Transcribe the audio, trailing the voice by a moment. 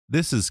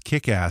This is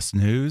Kick-Ass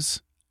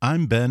News.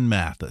 I'm Ben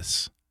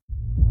Mathis.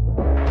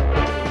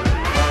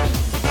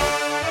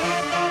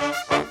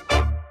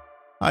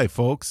 Hi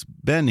folks,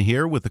 Ben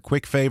here with a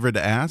quick favor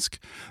to ask.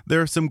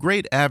 There are some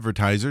great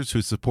advertisers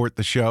who support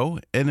the show,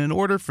 and in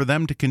order for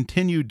them to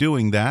continue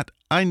doing that,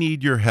 I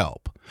need your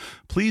help.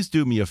 Please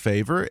do me a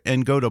favor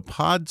and go to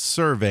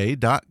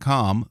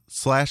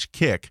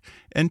podsurvey.com/kick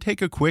and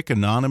take a quick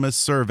anonymous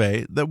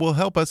survey that will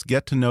help us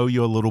get to know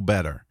you a little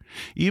better.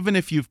 Even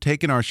if you've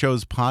taken our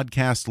show's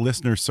podcast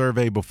listener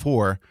survey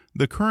before,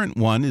 the current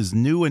one is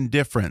new and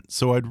different,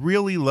 so I'd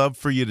really love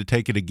for you to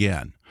take it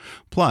again.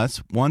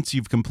 Plus, once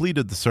you've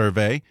completed the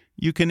survey,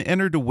 you can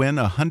enter to win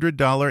a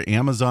 $100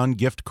 Amazon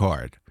gift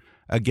card.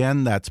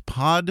 Again, that's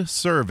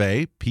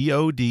podsurvey,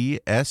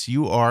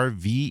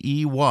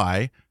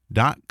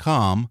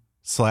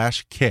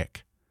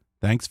 podsurvey.com/kick.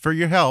 Thanks for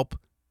your help,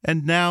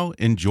 and now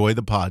enjoy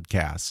the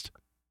podcast.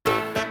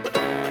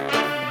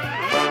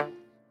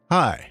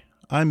 Hi.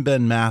 I'm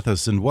Ben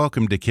Mathis, and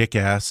welcome to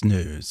Kick-Ass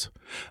News.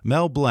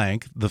 Mel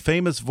Blanc, the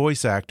famous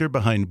voice actor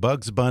behind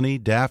Bugs Bunny,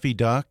 Daffy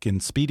Duck,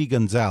 and Speedy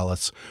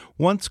Gonzales,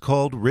 once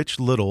called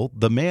Rich Little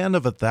the man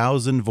of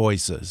 1,000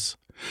 voices.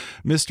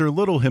 Mr.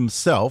 Little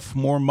himself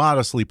more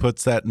modestly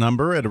puts that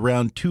number at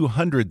around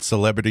 200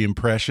 celebrity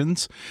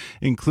impressions,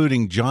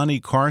 including Johnny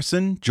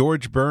Carson,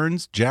 George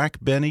Burns, Jack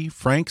Benny,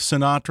 Frank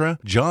Sinatra,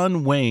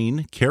 John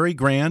Wayne, Cary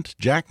Grant,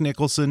 Jack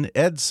Nicholson,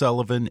 Ed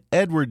Sullivan,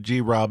 Edward G.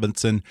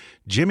 Robinson,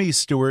 Jimmy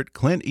Stewart,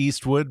 Clint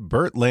Eastwood,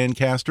 Burt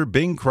Lancaster,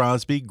 Bing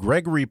Crosby,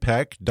 Gregory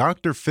Peck,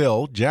 Dr.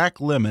 Phil, Jack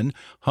Lemmon,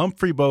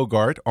 Humphrey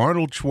Bogart,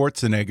 Arnold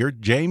Schwarzenegger,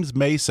 James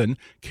Mason,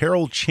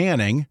 Carol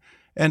Channing,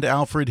 and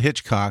Alfred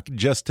Hitchcock,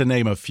 just to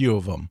name a few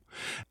of them,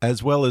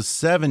 as well as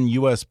 7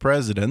 U.S.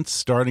 presidents,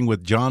 starting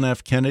with John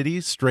F. Kennedy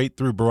straight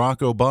through Barack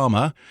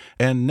Obama,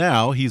 and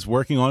now he's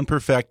working on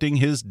perfecting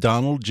his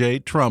Donald J.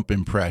 Trump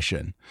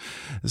impression.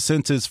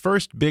 Since his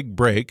first big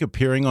break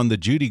appearing on The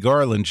Judy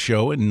Garland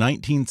Show in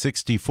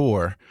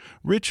 1964,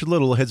 Rich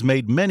Little has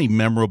made many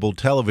memorable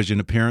television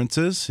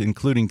appearances,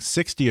 including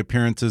 60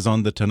 appearances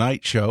on The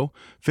Tonight Show,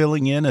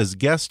 filling in as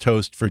guest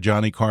host for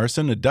Johnny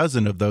Carson a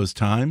dozen of those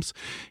times.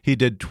 He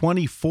did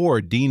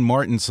 24 Dean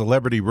Martin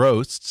celebrity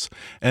roasts,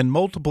 and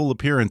multiple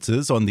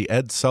appearances on The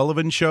Ed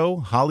Sullivan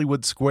Show,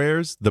 Hollywood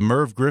Squares, The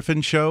Merv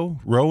Griffin Show,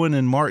 Rowan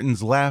and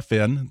Martin's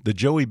Laugh-In, The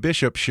Joey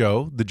Bishop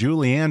Show, The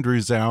Julie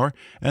Andrews Hour,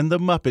 and The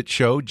Muppet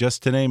Show,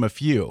 just to name a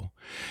few.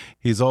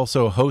 He's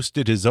also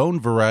hosted his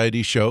own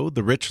variety show,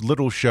 The Rich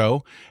Little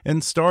Show,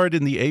 and starred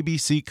in the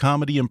ABC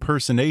comedy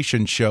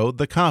impersonation show,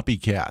 The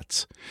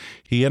Copycats.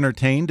 He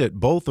entertained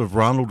at both of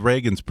Ronald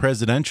Reagan's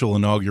presidential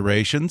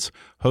inaugurations,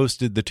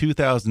 hosted the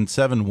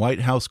 2007 White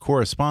House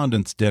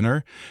Correspondents'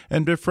 Dinner,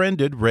 and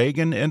befriended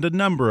Reagan and a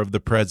number of the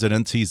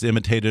presidents he's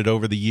imitated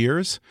over the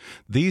years.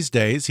 These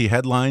days, he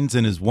headlines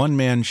in his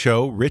one-man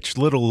show, Rich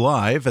Little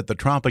Live, at the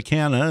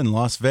Tropicana in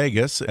Las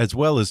Vegas, as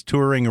well as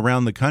touring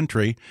around the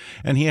country,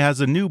 and he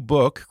has a new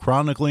book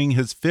chronicling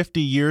his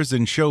 50 years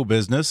in show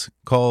business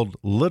called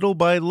Little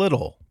by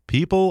Little,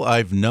 People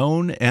I've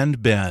Known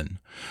and Been.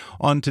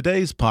 On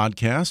today's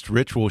podcast,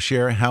 Rich will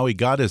share how he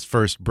got his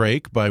first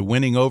break by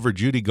winning over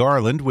Judy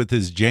Garland with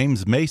his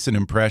James Mason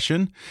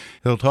impression.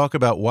 He'll talk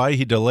about why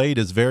he delayed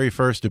his very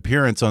first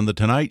appearance on The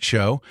Tonight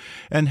Show,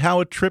 and how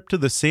a trip to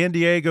the San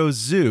Diego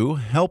Zoo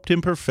helped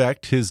him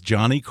perfect his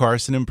Johnny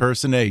Carson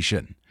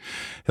impersonation.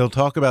 He'll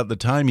talk about the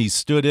time he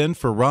stood in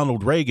for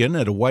Ronald Reagan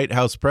at a White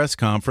House press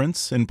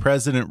conference, and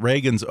President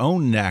Reagan's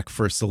own knack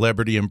for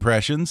celebrity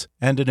impressions,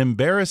 and an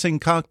embarrassing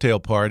cocktail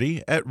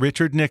party at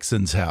Richard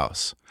Nixon's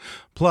house.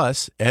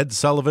 Plus, Ed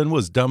Sullivan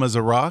was dumb as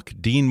a rock,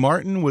 Dean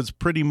Martin was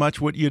pretty much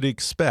what you'd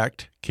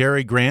expect,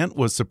 Cary Grant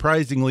was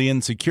surprisingly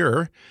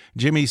insecure,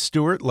 Jimmy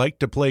Stewart liked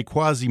to play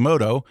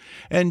Quasimodo,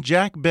 and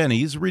Jack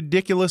Benny's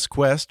ridiculous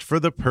quest for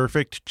the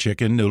perfect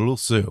chicken noodle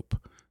soup.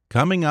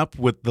 Coming up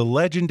with the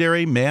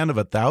legendary man of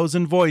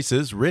 1,000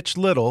 voices, Rich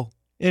Little,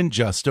 in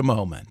just a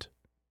moment.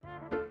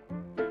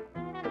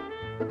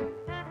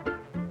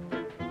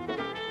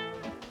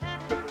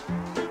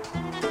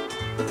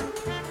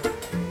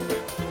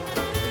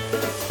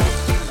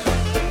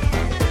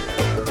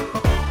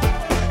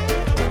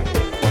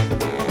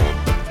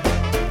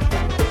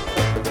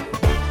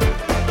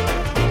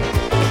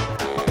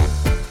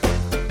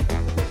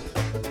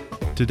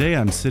 Today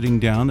I'm sitting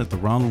down at the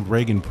Ronald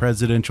Reagan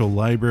Presidential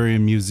Library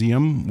and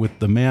Museum with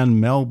the man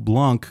Mel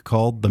Blanc,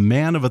 called the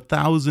man of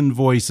 1,000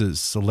 voices,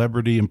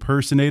 celebrity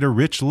impersonator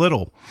Rich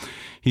Little.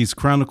 He's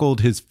chronicled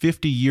his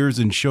 50 years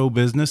in show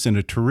business in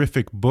a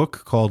terrific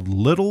book called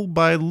Little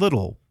by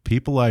Little,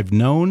 People I've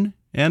Known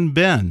and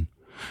Been.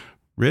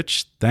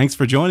 Rich, thanks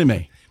for joining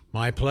me.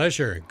 My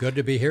pleasure. Good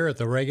to be here at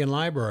the Reagan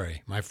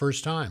Library. My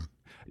first time.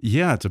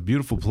 Yeah, it's a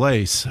beautiful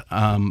place.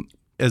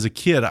 As a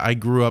kid, I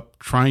grew up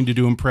trying to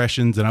do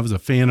impressions, and I was a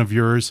fan of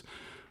yours.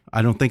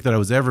 I don't think that I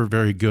was ever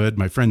very good.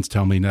 My friends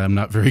tell me that I'm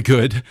not very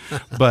good.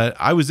 But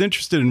I was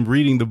interested in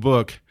reading the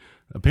book.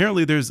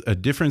 Apparently, there's a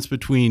difference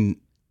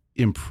between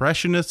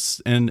impressionists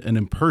and an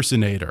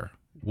impersonator.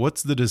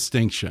 What's the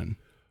distinction?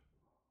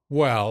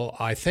 Well,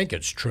 I think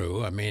it's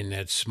true. I mean,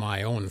 it's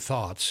my own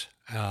thoughts.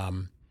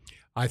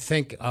 I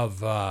think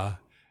of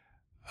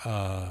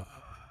an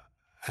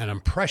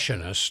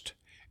impressionist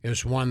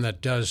is one that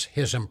does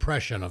his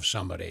impression of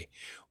somebody,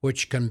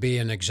 which can be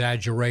an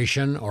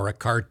exaggeration or a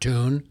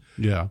cartoon.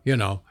 Yeah.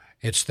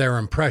 It's their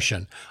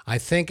impression. I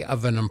think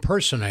of an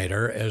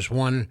impersonator as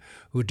one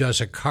who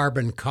does a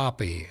carbon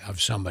copy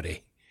of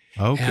somebody.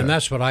 Okay. And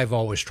that's what I've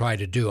always tried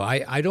to do.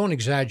 I don't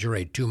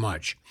exaggerate too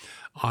much.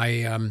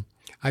 I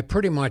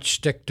pretty much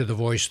stick to the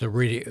voice the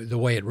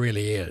way it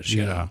really is.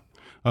 You know?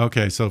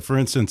 Okay. So, for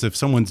instance, if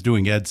someone's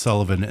doing Ed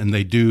Sullivan and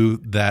they do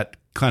that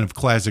kind of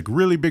classic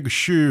really big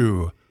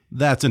shoe,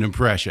 that's an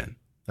impression.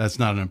 That's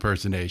not an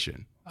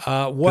impersonation.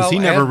 Because he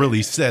never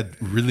really said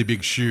really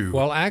big shoe.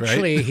 Well,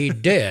 actually, right? he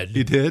did.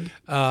 He did?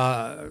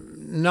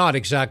 Not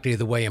exactly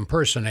the way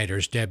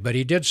impersonators did, but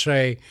he did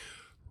say,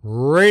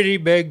 really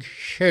big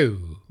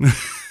shoe.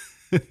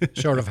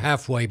 Sort of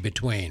halfway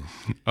between.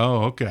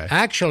 Oh, okay.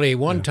 Actually,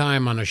 one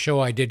time on a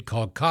show I did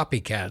called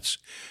Copycats,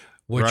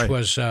 which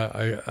was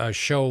a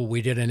show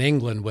we did in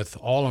England with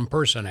all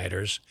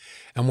impersonators,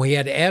 and we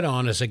had Ed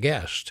on as a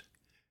guest.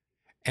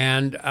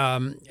 And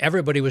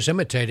everybody was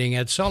imitating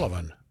Ed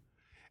Sullivan.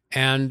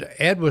 And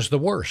Ed was the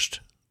worst.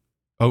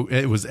 Oh,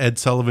 it was Ed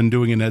Sullivan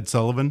doing an Ed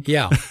Sullivan?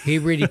 Yeah, he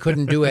really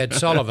couldn't do Ed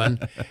Sullivan.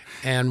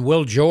 And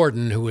Will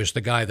Jordan, who was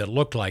the guy that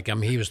looked like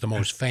him, he was the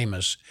most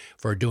famous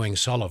for doing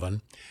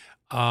Sullivan.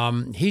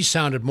 He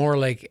sounded more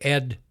like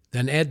Ed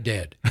than Ed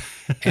did.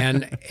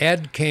 And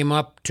Ed came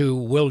up to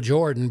Will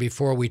Jordan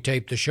before we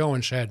taped the show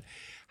and said,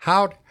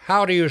 how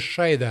do you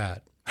say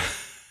that?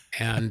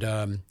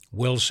 And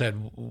Will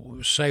said,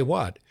 say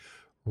what?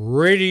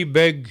 Really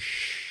big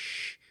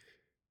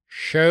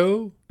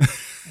show?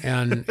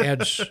 And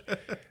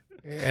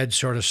Ed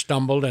sort of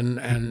stumbled,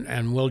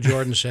 and Will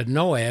Jordan said,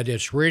 no, Ed,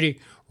 it's really,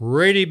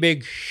 really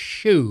big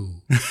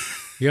shoe.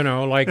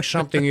 Like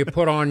something you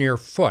put on your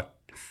foot.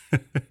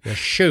 A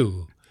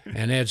shoe.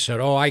 And Ed said,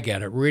 oh, I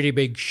get it, really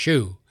big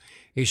shoe.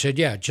 He said,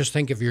 yeah, just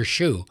think of your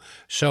shoe.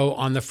 So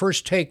on the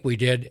first take we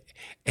did,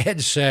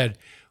 Ed said,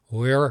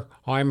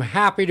 I'm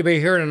happy to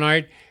be here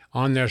tonight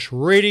on this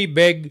really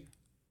big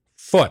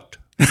foot.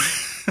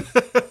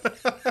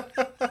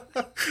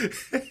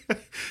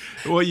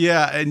 Well,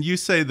 yeah, and you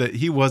say that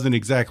he wasn't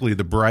exactly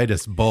the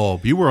brightest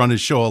bulb. You were on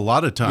his show a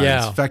lot of times.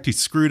 Yeah. In fact, he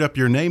screwed up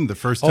your name the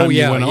first time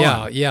you went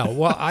on. Yeah.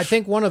 Well, I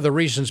think one of the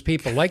reasons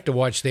people like to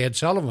watch the Ed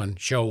Sullivan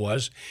show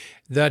was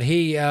that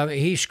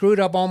he screwed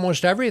up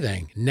almost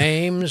everything.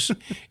 Names,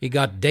 he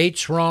got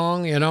dates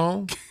wrong,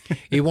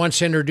 He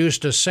once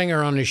introduced a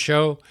singer on his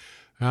show.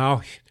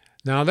 Now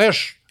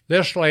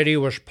this lady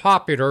was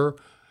popular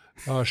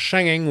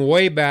singing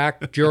way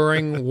back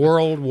during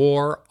World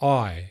War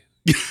I.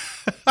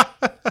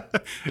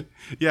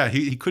 Yeah,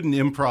 he couldn't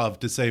improv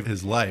to save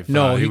his life.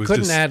 No, he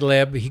couldn't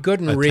ad-lib. He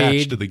couldn't read.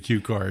 Attached to the cue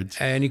cards.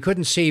 And he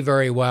couldn't see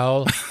very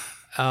well.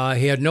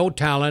 He had no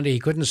talent. He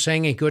couldn't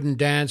sing. He couldn't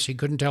dance. He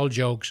couldn't tell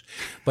jokes.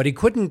 But he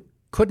couldn't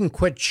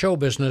quit show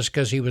business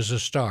because he was a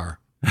star.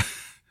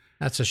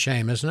 That's a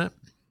shame, isn't it?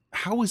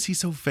 How was he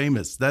so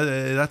famous?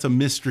 That's a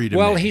mystery to me.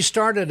 Well, he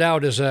started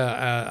out as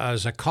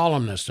a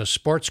columnist, a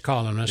sports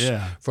columnist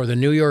for the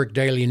New York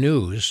Daily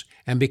News,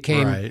 and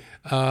became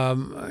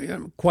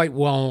quite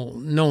well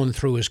known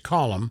through his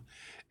column.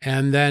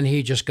 And then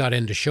he just got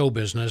into show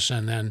business,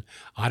 and then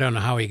I don't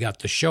know how he got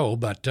the show,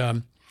 but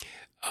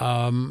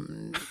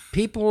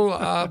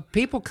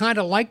people kind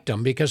of liked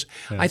him because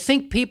I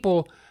think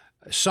people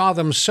saw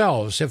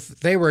themselves. If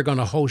they were going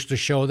to host a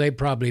show, they'd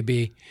probably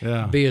be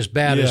as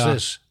bad as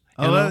this.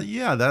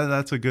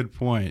 That's a good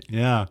point.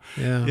 Yeah.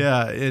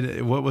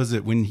 What was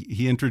it when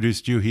he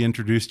introduced you? He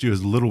introduced you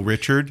as Little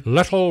Richard.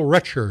 Little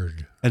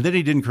Richard. And then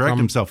he didn't correct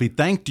himself. He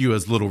thanked you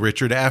as Little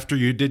Richard after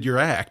you did your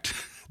act.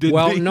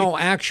 No,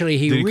 actually,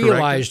 he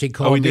realized he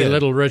called me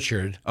Little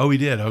Richard. Oh, he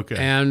did? Okay.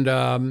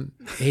 And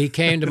he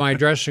came to my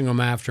dressing room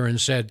after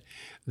and said,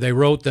 they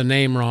wrote the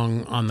name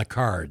wrong on the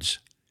cards.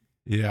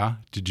 Yeah?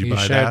 Did you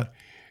buy that?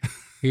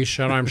 He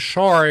said, I'm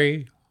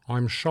sorry,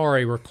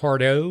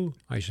 Ricardo.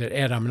 I said,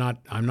 Ed, I'm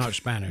not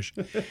Spanish.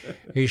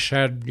 He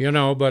said,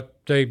 but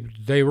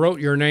they wrote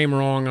your name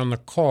wrong on the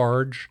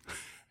cards,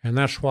 and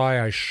that's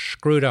why I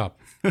screwed up.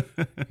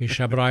 He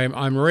said, but I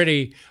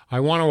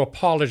want to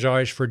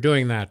apologize for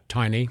doing that,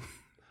 Tiny.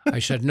 I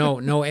said,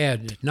 no,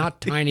 Ed,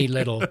 not Tiny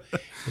Little.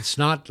 It's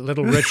not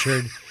Little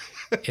Richard.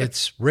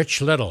 It's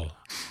Rich Little.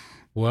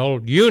 Well,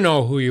 you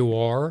know who you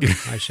are.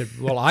 I said,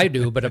 well, I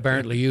do, but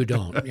apparently you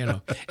don't.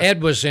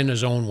 Ed was in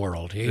his own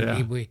world.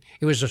 He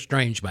was a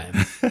strange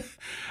man.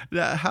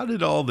 Now, how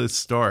did all this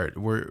start?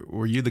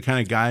 Were you the kind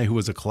of guy who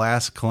was a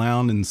class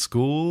clown in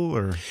school,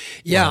 or?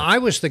 Yeah, I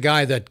was the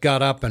guy that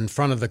got up in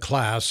front of the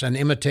class and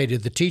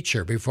imitated the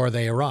teacher before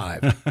they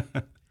arrived.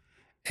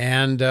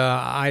 And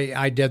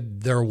I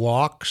did their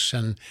walks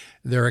and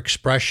their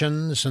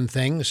expressions and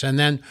things. And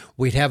then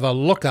we'd have a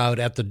lookout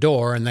at the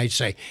door, and they'd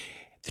say,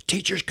 the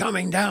teacher's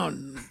coming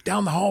down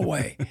the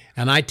hallway.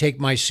 And I'd take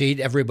my seat.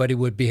 Everybody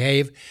would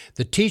behave.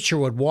 The teacher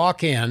would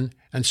walk in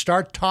and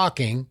start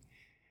talking,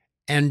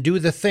 and do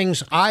the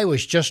things I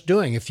was just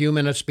doing a few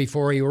minutes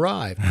before he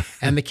arrived.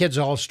 And the kids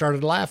all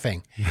started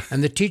laughing.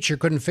 And the teacher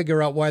couldn't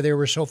figure out why they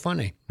were so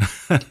funny.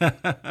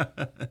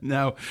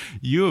 Now,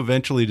 you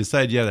eventually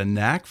decided you had a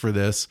knack for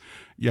this.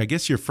 Yeah, I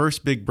guess your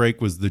first big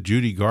break was the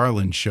Judy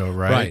Garland show,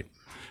 right? Right.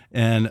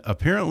 And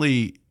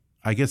apparently,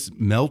 I guess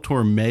Mel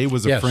Torme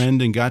was a Yes.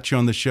 friend and got you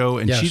on the show,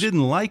 and Yes. she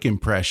didn't like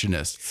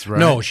impressionists, right?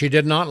 No, she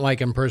did not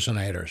like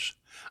impersonators.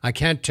 I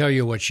can't tell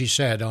you what she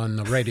said on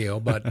the radio,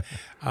 but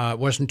it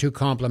wasn't too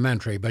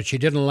complimentary. But she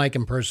didn't like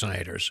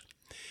impersonators.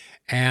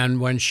 And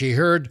when she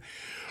heard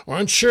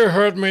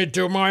me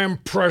do my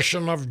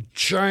impression of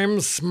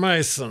James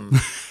Mason,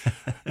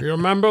 you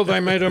remember they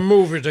made a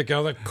movie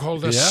together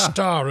called A Yeah.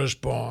 Star Is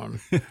Born,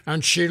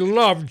 and she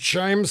loved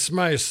James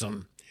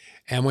Mason.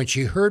 And when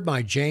she heard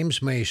my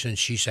James Mason,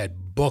 she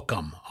said, "Book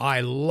 'em. I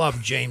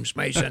love James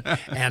Mason,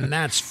 and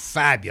that's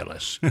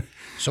fabulous."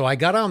 So I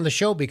got on the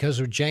show because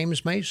of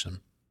James Mason.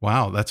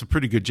 Wow, that's a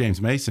pretty good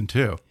James Mason,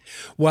 too.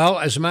 Well,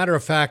 as a matter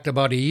of fact,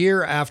 about a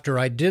year after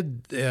I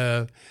did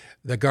the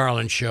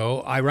Garland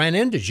show, I ran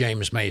into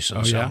James Mason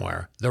yeah?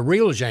 somewhere, the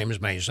real James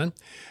Mason.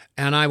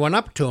 And I went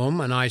up to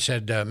him and I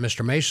said,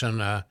 "Mr. Mason,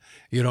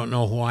 you don't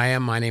know who I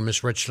am. My name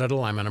is Rich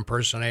Little. I'm an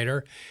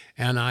impersonator,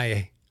 and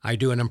I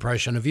do an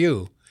impression of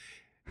you."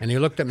 And he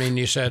looked at me and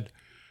he said,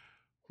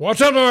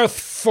 "What on earth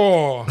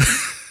for?"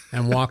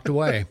 and walked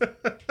away.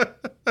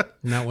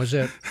 And that was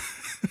it.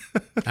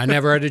 I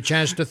never had a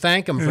chance to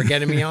thank him for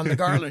getting me on the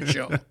Garland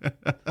show.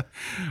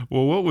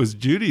 Well, what was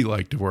Judy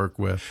like to work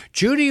with?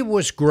 Judy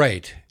was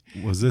great.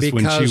 Was this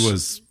when she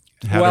Because-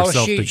 had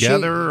herself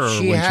together, or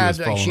she when had, she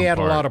was falling she had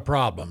apart? a lot of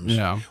problems,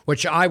 Yeah.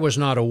 which I was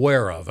not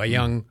aware of. A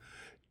young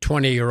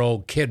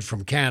 20-year-old kid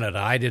from Canada,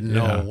 I didn't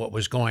know Yeah. what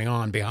was going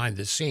on behind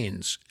the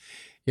scenes,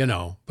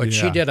 But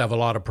she Yeah. did have a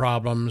lot of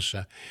problems,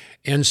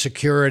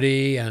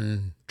 insecurity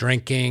and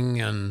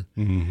drinking and,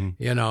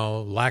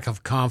 lack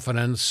of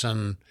confidence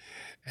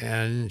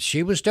and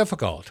she was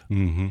difficult.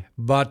 Mm-hmm.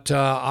 But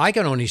I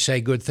can only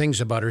say good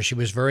things about her. She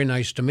was very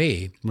nice to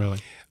me. Really?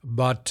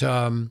 But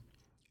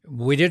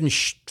we didn't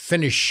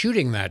finish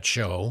shooting that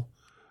show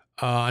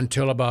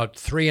until about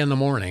 3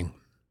 a.m.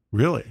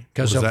 Really?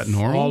 because Was of that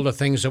normal? all the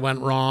things that went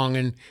wrong,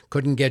 and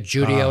couldn't get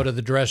Judy out of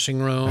the dressing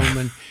room,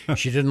 and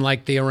she didn't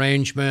like the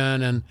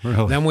arrangement. And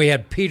Really? then we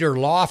had Peter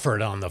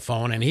Lawford on the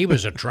phone, and he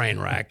was a train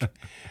wreck.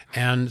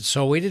 And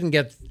so we didn't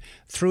get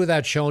through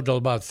that show till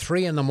about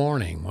 3 a.m.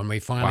 when we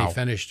finally Wow.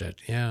 finished it.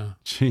 Yeah.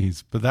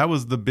 Jeez, but that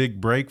was the big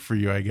break for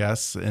you, I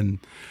guess. And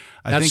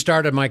I That think,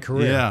 started my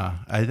career. yeah,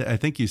 I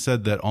think you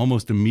said that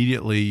almost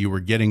immediately you were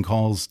getting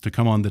calls to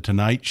come on the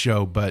Tonight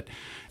Show, but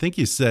I think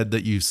you said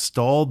that you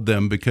stalled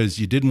them because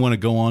you didn't want to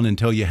go on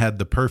until you had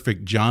the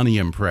perfect Johnny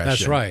impression.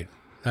 That's right.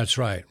 That's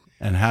right.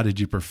 And how did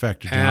you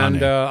perfect Johnny?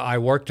 And I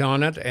worked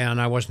on it, and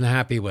I wasn't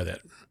happy with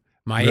it.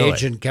 My Really?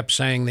 agent kept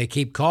saying, "They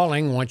keep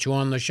calling, want you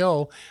on the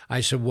show."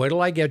 I said, "Wait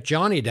till I get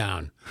Johnny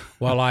down."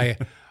 Well, I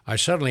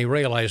suddenly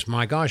realized,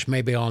 my gosh,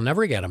 maybe I'll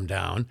never get him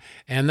down.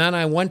 And then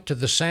I went to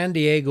the San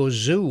Diego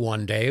Zoo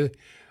one day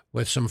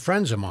with some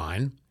friends of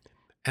mine,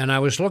 and I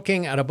was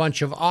looking at a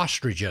bunch of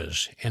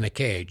ostriches in a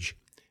cage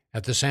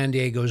at the San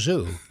Diego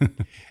Zoo.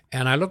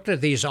 And I looked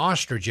at these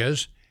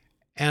ostriches,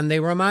 and they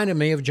reminded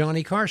me of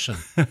Johnny Carson.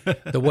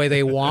 The way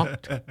they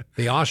walked,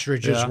 the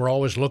ostriches Yeah. were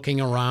always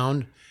looking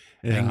around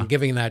Yeah. and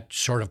giving that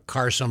sort of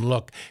Carson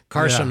look.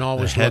 Carson Yeah,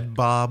 always the head looked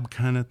bob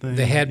kind of thing.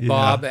 the head Yeah.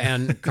 bob,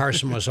 and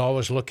Carson was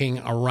always looking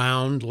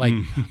around like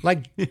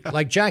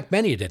Jack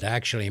Benny did,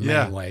 actually, in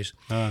many Yeah. ways.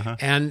 Uh-huh.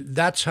 And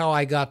that's how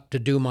I got to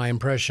do my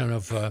impression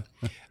of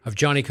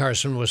Johnny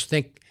Carson, was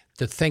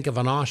to think of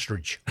an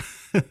ostrich.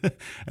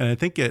 And I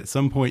think at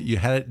some point you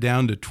had it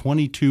down to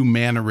 22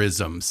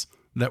 mannerisms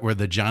that were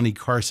the Johnny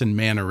Carson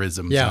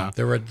mannerisms. Yeah, huh?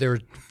 there were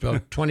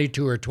about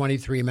 22 or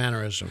 23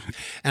 mannerisms.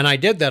 And I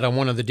did that on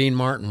one of the Dean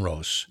Martin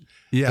roasts.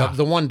 Yeah.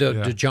 The one to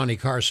Yeah. Johnny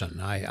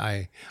Carson.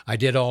 I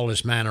did all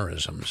his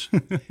mannerisms.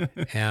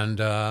 And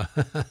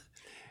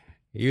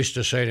he used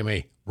to say to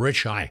me,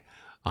 "Rich, I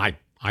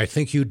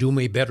think you do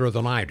me better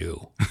than I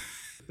do."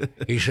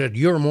 He said,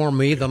 "You're more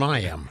me than I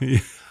am.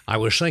 I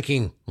was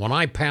thinking, when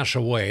I pass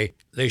away,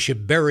 they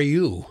should bury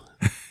you."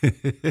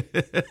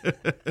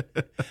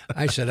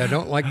 I said, "I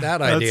don't like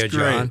that idea, That's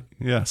great. John."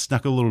 Yeah,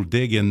 snuck a little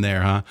dig in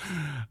there, huh?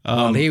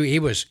 Well, he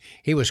was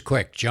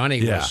quick. Johnny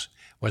Yeah.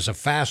 was a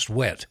fast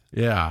wit.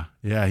 Yeah,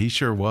 he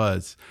sure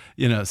was.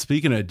 You know,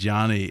 speaking of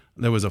Johnny,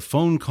 there was a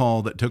phone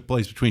call that took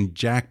place between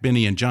Jack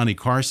Benny and Johnny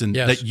Carson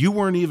Yes. that you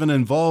weren't even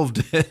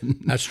involved in.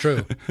 That's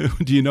true.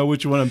 Do you know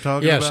which one I'm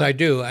talking Yes, about? I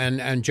do.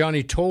 And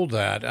Johnny told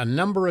that a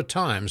number of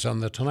times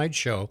on the Tonight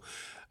Show.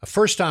 The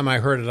first time I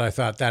heard it, I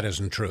thought, that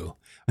isn't true.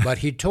 But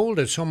he told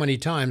it so many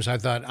times, I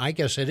thought, I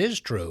guess it is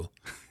true.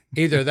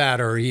 Either that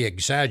or he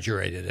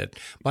exaggerated it.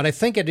 But I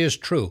think it is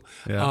true.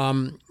 Yeah.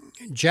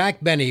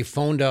 Jack Benny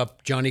phoned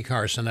up Johnny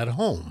Carson at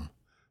home.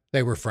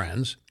 They were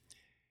friends.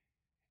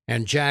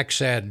 And Jack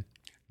said,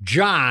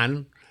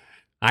 "John,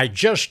 I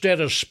just did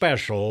a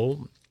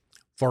special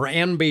for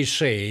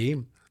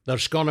NBC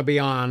that's going to be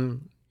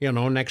on,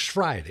 next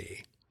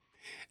Friday.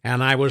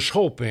 and I was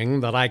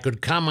hoping that I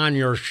could come on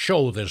your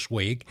show this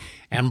week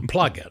and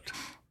plug it."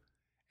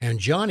 And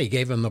Johnny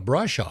gave him the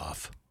brush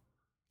off.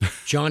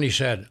 Johnny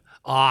said,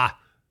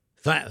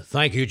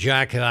 thank you,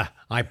 Jack. I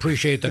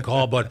appreciate the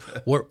call, but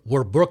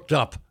we're booked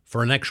up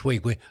for next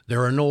week.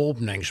 There are no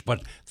openings,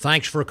 but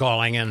thanks for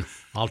calling, and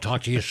I'll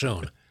talk to you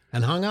soon."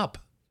 And hung up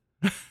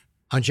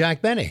on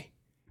Jack Benny.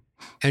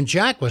 And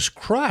Jack was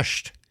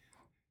crushed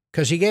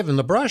because he gave him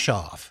the brush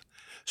off.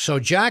 So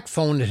Jack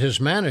phoned his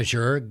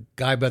manager, a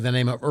guy by the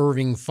name of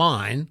Irving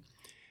Fine,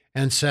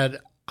 and said,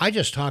 "I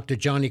just talked to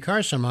Johnny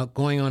Carson about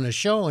going on a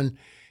show, and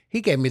he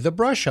gave me the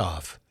brush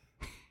off.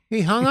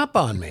 He hung up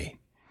on me."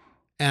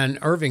 And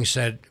Irving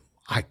said,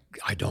 I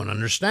don't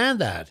understand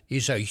that.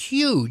 He's a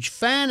huge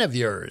fan of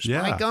yours.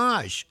 Yeah. My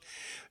gosh.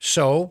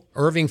 So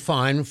Irving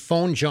Fine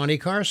phoned Johnny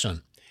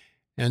Carson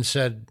and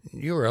said,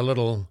 "You were a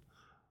little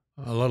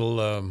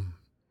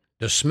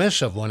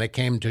dismissive when it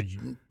came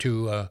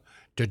to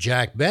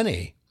Jack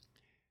Benny."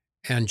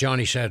 And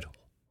Johnny said,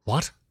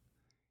 "What?"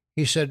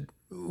 He said,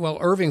 "Well,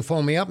 Irving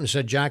phoned me up and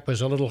said Jack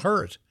was a little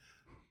hurt."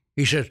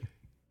 He said,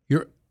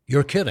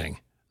 You're kidding.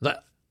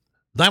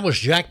 That was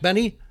Jack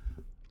Benny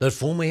that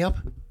phoned me up?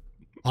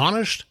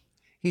 Honest?"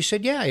 He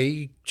said, "Yeah,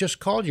 he just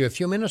called you a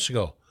few minutes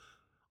ago."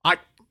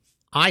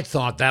 I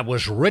thought that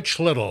was Rich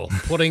Little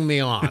putting me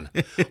on.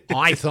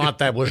 I thought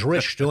that was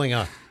Rich doing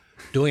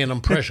an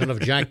impression of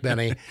Jack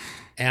Benny,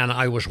 and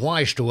I was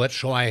wise to it,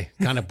 so I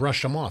kind of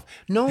brushed him off.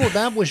 No,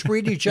 that was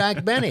really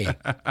Jack Benny.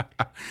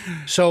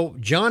 So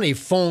Johnny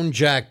phoned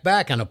Jack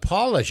back and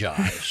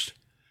apologized.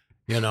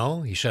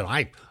 He said,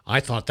 I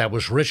thought that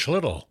was Rich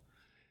Little.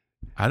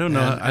 I don't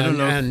know.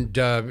 And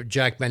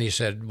Jack Benny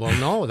said, "Well,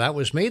 no, that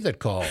was me that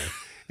called."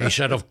 He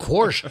said, of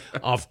course,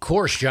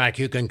 Jack,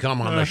 you can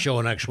come on the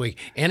show next week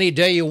any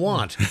day you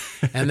want."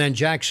 And then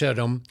Jack said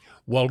to him,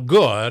 "Well,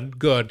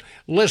 good.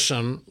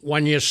 Listen,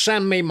 when you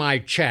send me my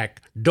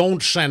check,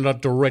 don't send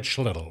it to Rich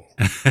Little."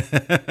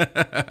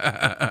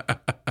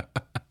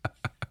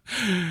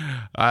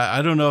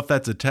 I don't know if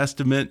that's a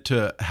testament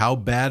to how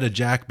bad a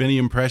Jack Benny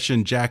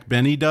impression Jack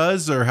Benny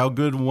does or how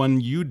good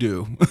one you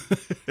do.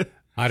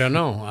 I don't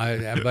know,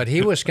 but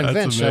he was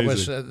convinced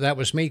that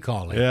was me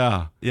calling.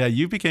 Yeah,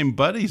 you became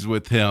buddies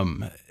with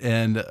him.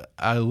 And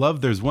I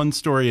love there's one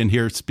story in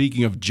here,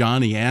 speaking of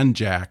Johnny and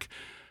Jack.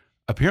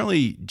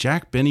 Apparently,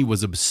 Jack Benny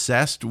was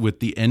obsessed with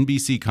the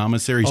NBC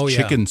commissary's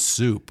chicken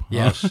soup.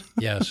 Huh?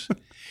 Yes.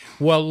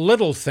 Well,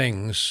 little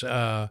things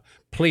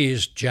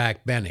pleased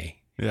Jack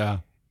Benny. Yeah.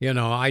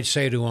 I'd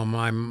say to him,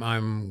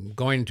 I'm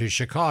going to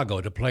Chicago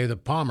to play the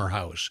Palmer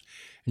House.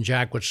 And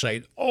Jack would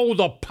say, "Oh,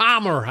 the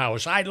Palmer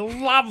House. I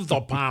love the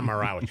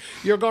Palmer House.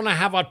 You're going to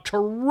have a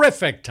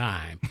terrific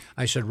time."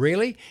 I said,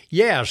 "Really?"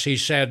 "Yes," he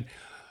said,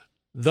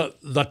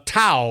 the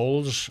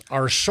towels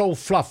are so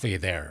fluffy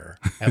there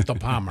at the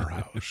Palmer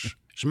House.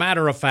 As a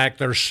matter of fact,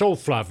 they're so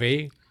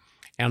fluffy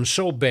and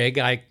so big,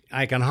 I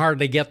can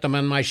hardly get them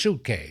in my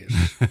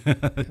suitcase."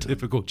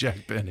 Typical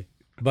Jack Benny.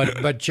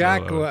 But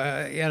Jack,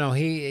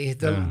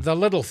 the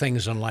little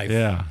things in life.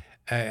 Yeah.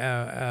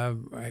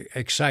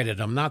 Excited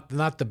him, not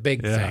the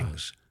big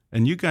things.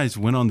 And you guys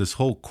went on this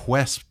whole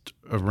quest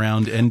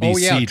around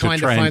NBC to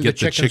try and get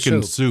the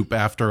chicken soup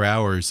after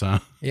hours, huh?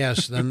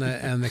 Yes, and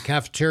the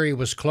cafeteria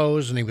was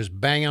closed, and he was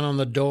banging on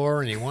the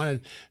door, and he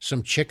wanted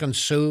some chicken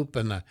soup,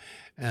 and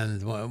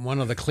one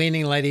of the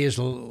cleaning ladies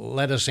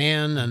let us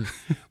in, and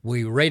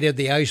we raided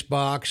the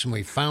icebox, and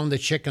we found the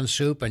chicken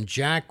soup, and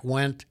Jack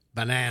went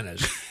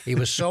bananas. He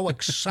was so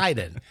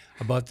excited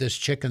about this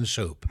chicken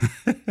soup.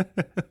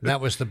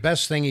 That was the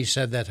best thing he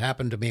said that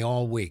happened to me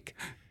all week.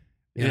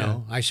 You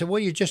know, I said, "Well,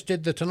 you just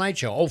did the Tonight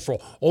Show."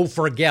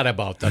 Forget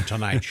about the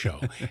Tonight Show.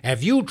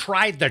 Have you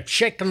tried the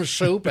chicken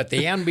soup at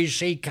the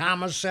NBC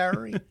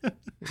commissary?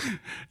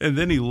 And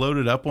then he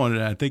loaded up on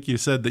it. I think you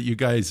said that you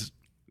guys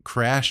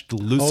crashed.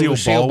 Lucille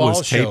Ball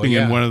was taping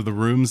in one of the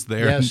rooms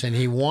there. Yes, and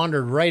he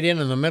wandered right in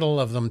the middle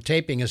of them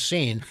taping a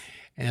scene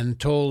and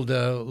told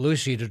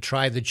Lucy to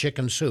try the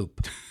chicken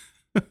soup.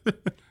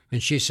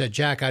 And she said,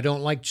 "Jack, I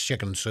don't like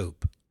chicken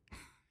soup."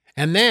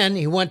 And then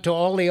he went to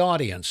all the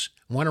audience,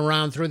 went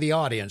around through the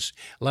audience,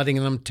 letting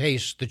them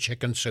taste the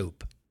chicken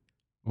soup.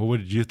 Well, what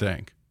did you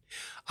think?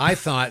 I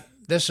thought,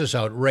 this is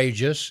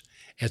outrageous.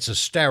 It's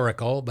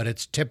hysterical, but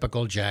it's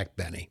typical Jack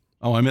Benny.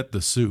 Oh, I meant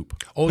the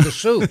soup. Oh, the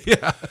soup.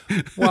 Yeah.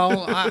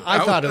 Well, I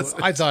thought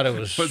it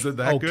was it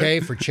that okay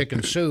good? For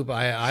chicken soup.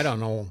 I don't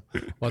know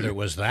whether it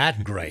was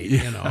that great.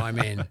 Yeah. You know, I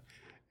mean,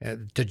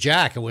 to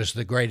Jack, it was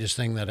the greatest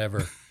thing that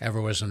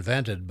ever was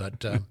invented.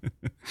 But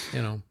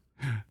you know.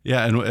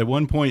 Yeah, and at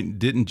one point,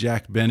 didn't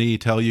Jack Benny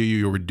tell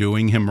you were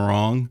doing him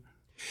wrong?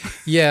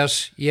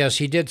 Yes,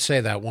 he did say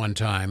that one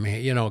time.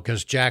 You know,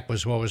 because Jack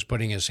was always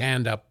putting his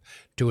hand up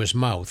to his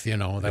mouth. You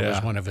know, that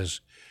was one of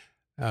his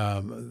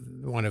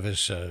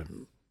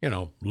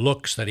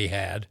looks that he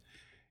had.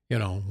 You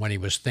know, when he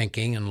was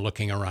thinking and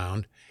looking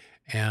around,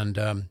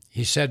 and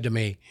he said to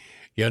me,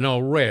 "You know,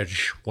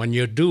 Rich, when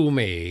you do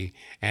me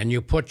and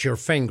you put your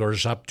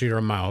fingers up to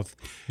your mouth,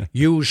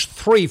 use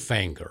 3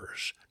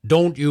 fingers.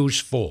 Don't use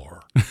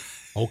 4,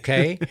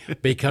 okay?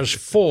 Because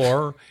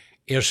 4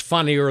 is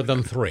funnier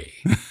than 3.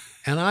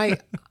 And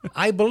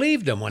I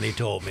believed him when he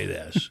told me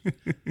this.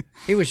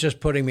 He was just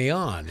putting me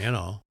on, you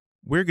know.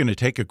 We're going to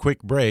take a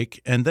quick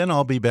break, and then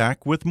I'll be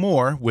back with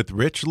more with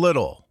Rich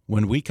Little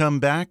when we come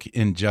back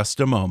in just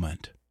a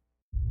moment.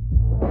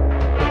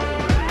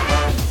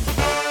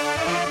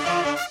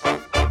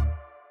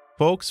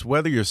 Folks,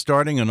 whether you're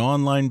starting an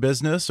online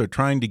business or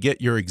trying to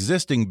get your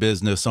existing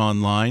business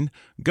online,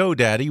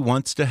 GoDaddy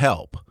wants to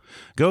help.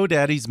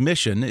 GoDaddy's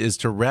mission is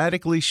to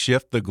radically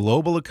shift the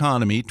global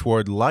economy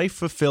toward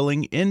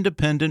life-fulfilling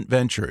independent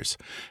ventures,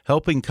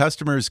 helping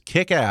customers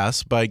kick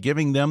ass by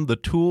giving them the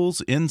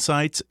tools,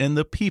 insights, and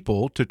the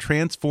people to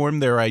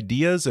transform their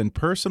ideas and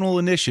personal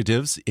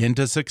initiatives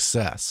into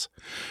success.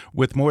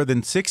 With more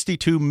than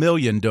 62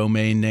 million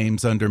domain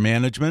names under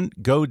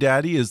management,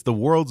 GoDaddy is the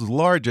world's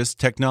largest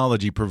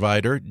technology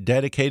provider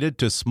dedicated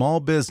to small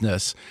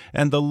business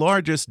and the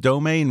largest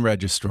domain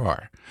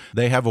registrar.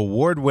 They have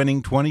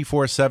award-winning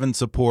 24/7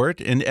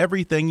 support and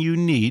everything you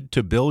need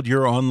to build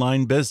your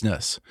online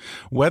business.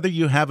 Whether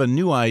you have a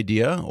new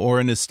idea or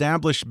an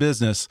established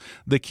business,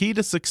 the key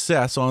to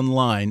success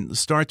online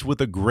starts with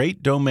a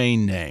great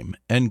domain name,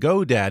 and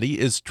GoDaddy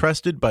is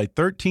trusted by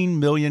 13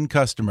 million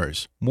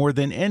customers, more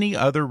than any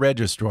other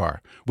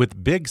registrar,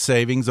 with big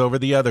savings over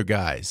the other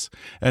guys.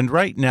 And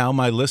right now,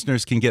 my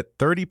listeners can get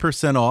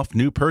 30% off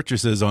new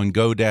purchases on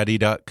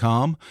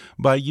GoDaddy.com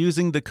by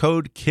using the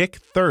code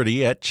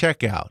KICK30 at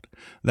checkout.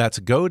 That's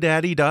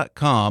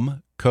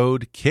GoDaddy.com,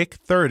 code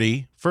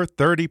KICK30 for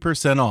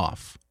 30%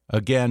 off.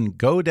 Again,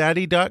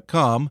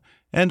 GoDaddy.com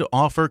and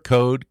offer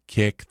code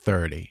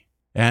KICK30.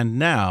 And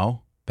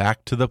now,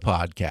 back to the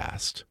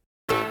podcast.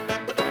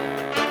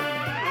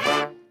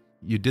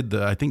 You did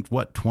I think,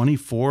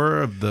 24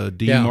 of the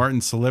Dean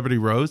Martin Celebrity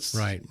Roasts?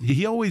 Right.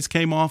 He always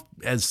came off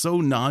as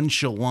so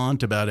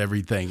nonchalant about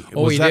everything.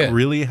 Oh, was he that did.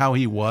 Really how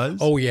he was?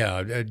 Oh,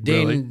 yeah.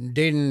 Dean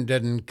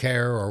didn't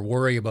care or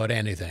worry about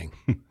anything.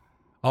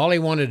 All he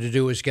wanted to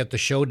do was get the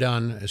show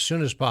done as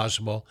soon as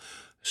possible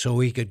so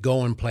he could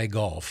go and play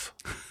golf.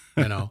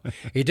 You know,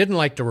 he didn't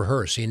like to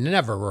rehearse. He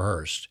never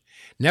rehearsed.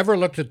 Never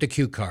looked at the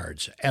cue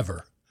cards,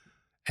 ever.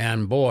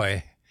 And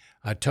boy,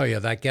 I tell you,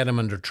 that got him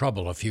into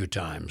trouble a few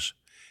times.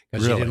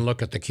 Because he didn't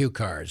look at the cue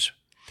cards.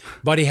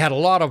 But he had a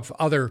lot of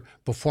other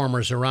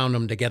performers around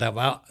him to get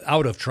out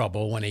of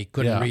trouble when he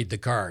couldn't read the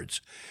cards.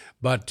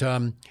 But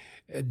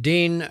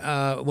Dean,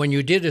 when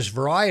you did his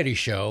variety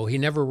show, he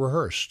never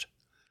rehearsed.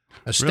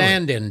 A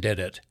stand-in did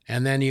it,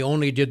 and then he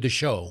only did the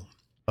show.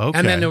 Okay.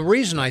 And then the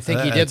reason I think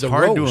he did the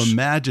roast... It's hard to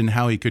imagine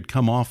how he could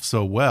come off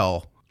so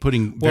well,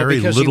 putting very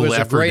little effort into it. He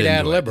was a great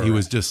ad-libber. He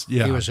was just,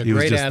 he was a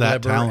great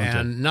ad-libber, talented.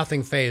 and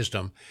nothing fazed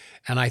him.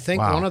 And I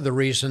think one of the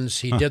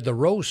reasons he did the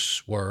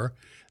roasts were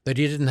that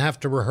he didn't have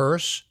to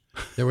rehearse.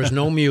 There was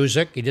no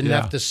music. He didn't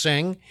have to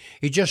sing.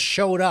 He just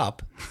showed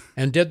up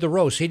and did the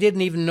roast. He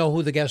didn't even know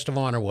who the guest of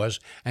honor was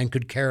and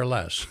could care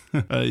less.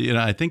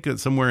 I think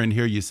that somewhere in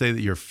here you say that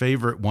your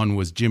favorite one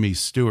was Jimmy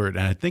Stewart,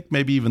 and I think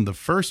maybe even the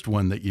first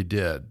one that you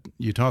did.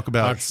 You talk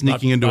about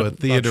sneaking into a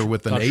theater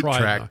with an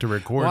 8-track to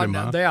record him.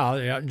 Huh?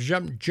 Yeah.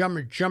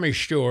 Jimmy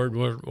Stewart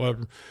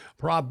was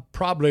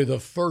probably the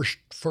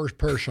first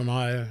person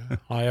I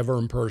ever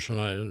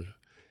impersonated.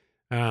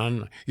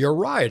 And you're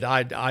right.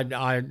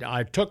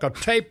 I took a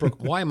tape.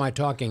 Why am I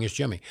talking as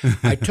Jimmy?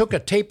 I took a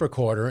tape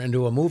recorder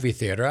into a movie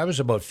theater. I was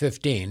about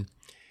 15,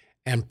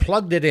 and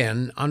plugged it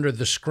in under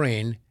the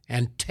screen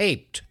and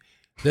taped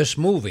this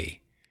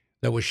movie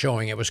that was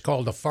showing. It was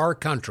called The Far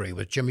Country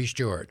with Jimmy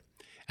Stewart,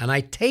 and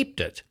I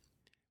taped it,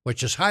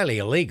 which is highly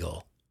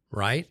illegal,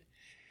 right?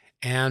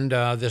 And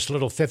this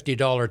little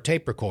 $50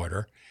 tape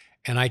recorder,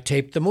 and I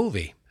taped the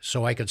movie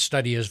so I could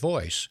study his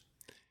voice,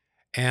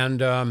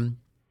 and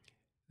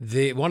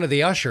one of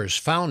the ushers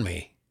found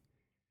me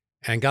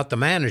and got the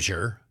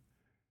manager.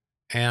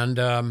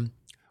 And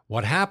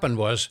what happened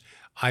was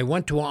I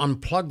went to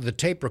unplug the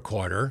tape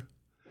recorder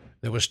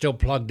that was still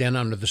plugged in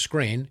under the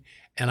screen,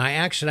 and I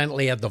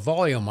accidentally had the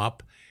volume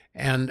up,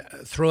 and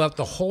throughout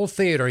the whole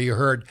theater you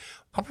heard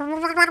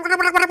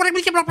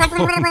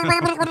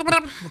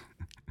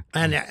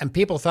and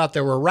people thought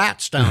there were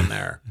rats down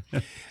there.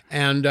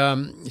 And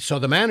so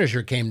the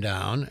manager came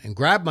down and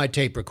grabbed my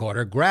tape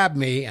recorder, grabbed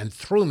me, and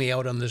threw me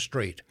out on the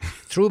street.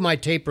 Threw my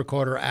tape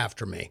recorder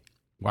after me.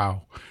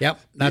 Wow. Yep,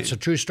 that's a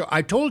true story.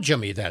 I told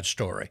Jimmy that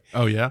story.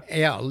 Oh, yeah?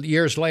 Yeah,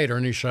 years later,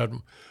 and he said,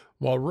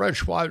 well,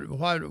 Rich, why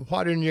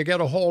didn't you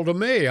get a hold of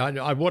me?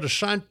 I would have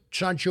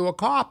sent you a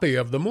copy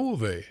of the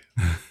movie.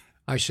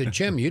 I said,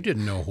 Jim, you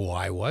didn't know who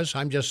I was.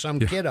 I'm just some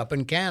kid up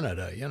in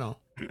Canada, you know.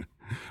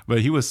 But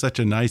he was such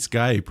a nice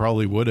guy, he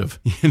probably would have.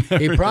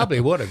 He probably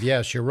would have,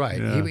 yes, you're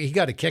right. Yeah. He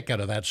got a kick out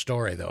of that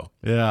story, though.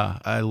 Yeah,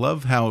 I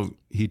love how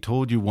he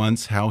told you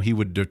once how he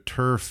would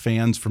deter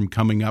fans from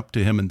coming up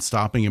to him and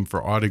stopping him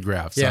for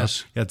autographs.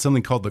 Yes. He had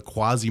something called the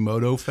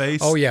Quasimodo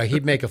face. Oh, yeah,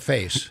 he'd make a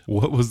face.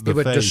 What was the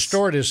face? He would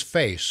distort his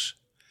face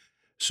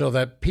so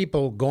that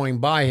people going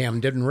by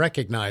him didn't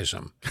recognize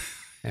him,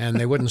 and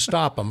they wouldn't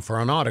stop him for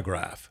an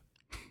autograph.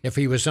 if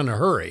he was in a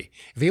hurry.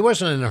 If he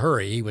wasn't in a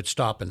hurry, he would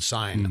stop and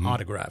sign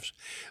autographs.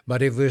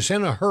 But if he was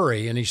in a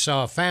hurry and he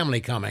saw a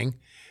family coming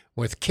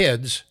with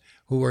kids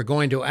who were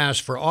going to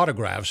ask for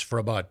autographs for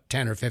about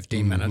 10 or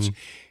 15 minutes,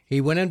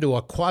 he went into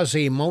a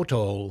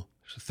Quasimodo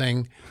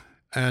thing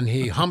and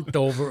he humped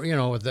over,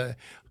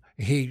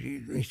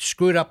 he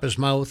screwed up his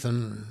mouth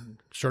and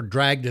sort of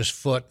dragged his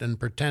foot and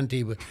pretend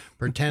he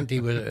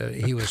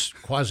was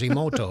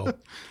Quasimodo,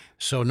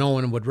 so no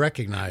one would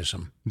recognize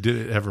him. Did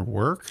it ever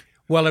work?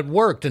 Well, it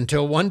worked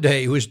until one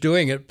day he was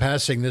doing it,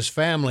 passing this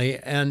family,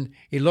 and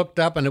he looked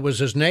up and it was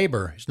his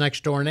neighbor, his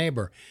next door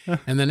neighbor,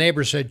 and the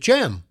neighbor said,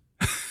 "Jim,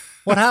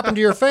 what happened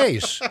to your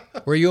face?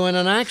 Were you in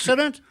an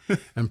accident?"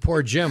 And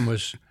poor Jim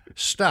was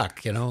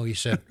stuck. He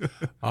said,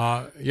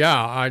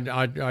 "Yeah,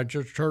 I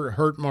just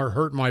hurt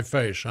my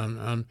face,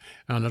 and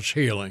it's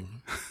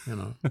healing."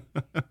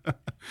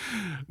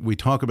 We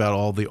talk about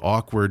all the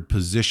awkward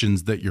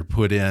positions that you're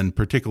put in,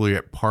 particularly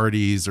at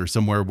parties or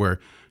somewhere where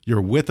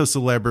you're with a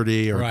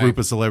celebrity or a group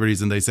of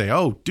celebrities, and they say,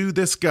 "Oh, do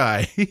this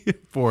guy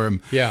for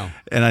him." Yeah.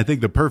 And I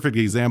think the perfect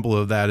example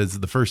of that is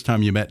the first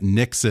time you met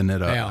Nixon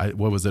at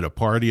a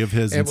party of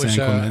his in San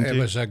Clemente? It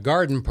was a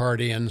garden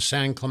party in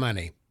San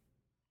Clemente.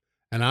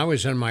 And I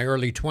was in my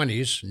early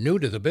 20s, new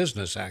to the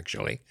business,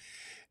 actually.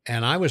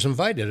 And I was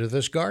invited to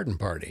this garden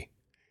party.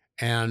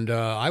 And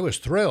I was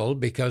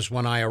thrilled because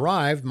when I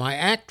arrived, my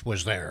act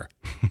was there.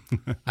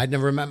 I'd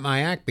never met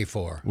my act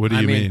before. What do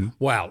you mean?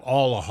 Well,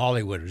 all of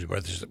Hollywood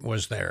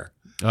was there.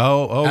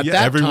 Oh,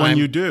 yeah, everyone time,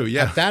 you do,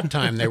 yeah. At that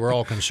time, they were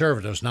all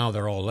conservatives. Now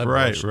they're all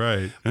liberals.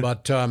 Right.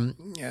 But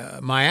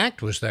my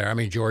act was there. I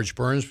mean, George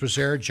Burns was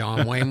there.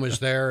 John Wayne was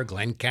there.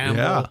 Glenn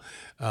Campbell,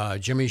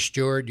 Jimmy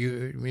Stewart,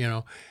 you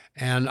know.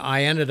 And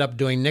I ended up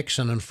doing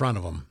Nixon in front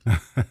of him.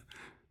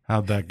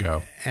 How'd that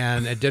go?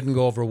 And it didn't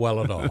go over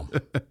well at all.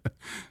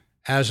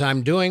 As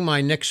I'm doing my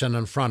Nixon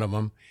in front of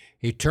him,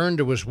 he turned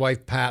to his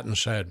wife, Pat, and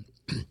said,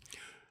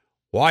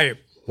 Why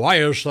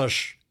is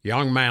this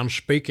young man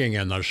speaking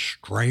in this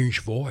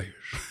strange voice?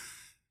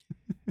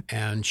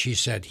 And she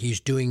said, "He's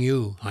doing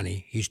you,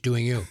 honey. He's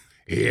doing you."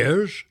 "He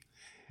is?"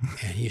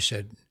 And he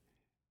said,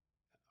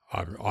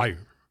 I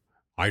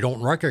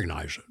don't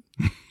recognize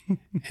it.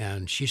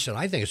 And she said,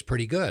 "I think it's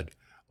pretty good."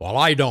 "Well,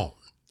 I don't.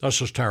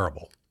 This is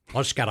terrible.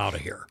 Let's get out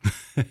of here."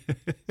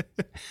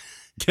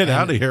 Get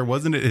out of here.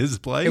 Wasn't it his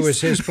place? It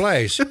was his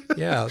place.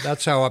 Yeah,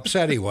 that's how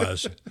upset he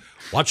was.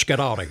 "Let's get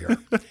out of here."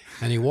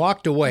 And he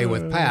walked away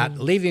with Pat,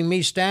 leaving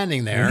me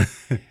standing there,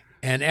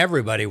 and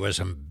everybody was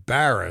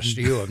embarrassed.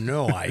 You have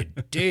no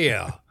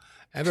idea.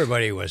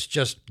 Everybody was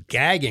just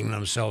gagging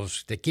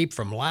themselves to keep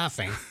from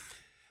laughing.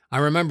 I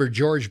remember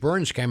George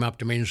Burns came up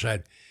to me and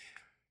said,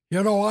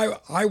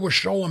 I was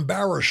so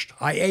embarrassed,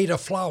 I ate a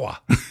flower.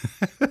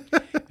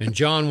 And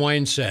John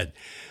Wayne said,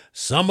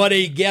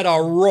 "Somebody get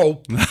a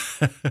rope."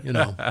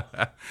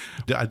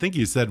 I think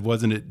you said,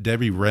 wasn't it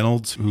Debbie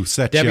Reynolds who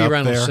set Debbie you up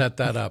Reynolds there? set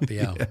that up,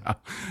 yeah.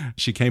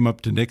 She came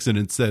up to Nixon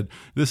and said,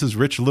 "This is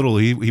Rich Little.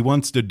 He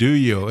wants to do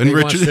you." And he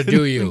wants to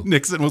do you.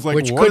 Nixon was like,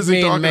 which "What could is he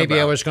mean talking maybe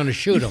about?" I was going to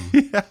shoot him.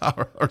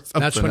 or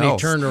something That's when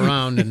else. he turned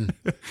around and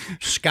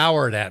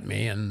scoured at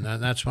me, and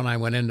that's when I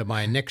went into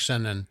my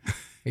Nixon, and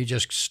he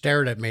just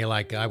stared at me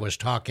like I was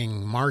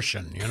talking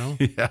Martian,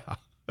 Yeah.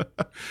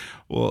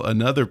 Well,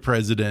 another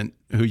president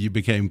who you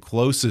became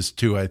closest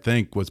to, I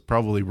think, was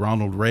probably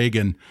Ronald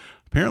Reagan.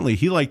 Apparently,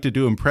 he liked to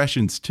do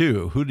impressions,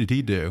 too. Who did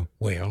he do?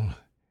 Well,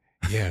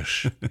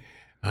 yes.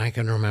 I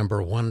can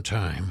remember one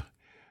time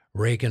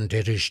Reagan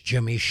did his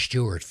Jimmy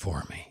Stewart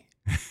for me,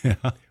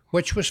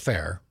 which was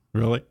fair.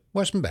 Really?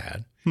 Wasn't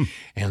bad.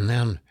 And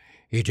then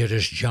he did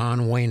his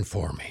John Wayne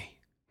for me,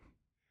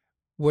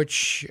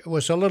 which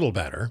was a little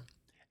better.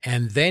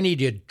 And then he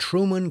did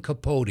Truman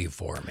Capote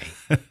for me.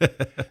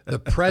 The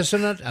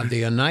President of the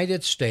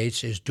United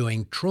States is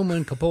doing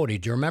Truman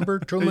Capote. Do you remember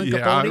Truman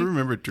Capote? Yeah, I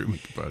remember Truman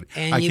Capote.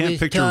 And I can't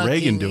picture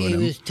Reagan doing him.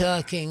 He was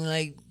talking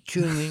like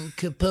Truman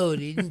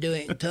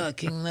Capote,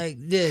 talking like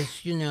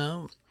this,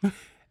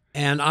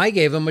 And I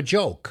gave him a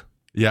joke.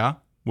 Yeah?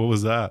 What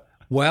was that?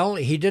 Well,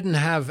 he didn't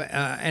have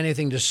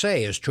anything to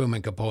say as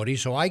Truman Capote,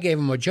 so I gave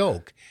him a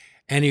joke.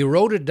 And he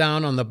wrote it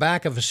down on the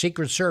back of a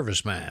Secret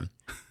Service man.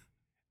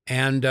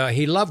 And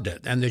he loved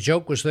it. And the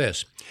joke was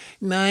this: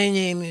 "My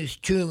name is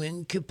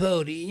Truman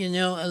Capote.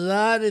 A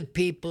lot of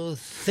people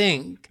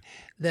think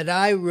that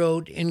I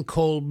wrote in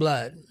cold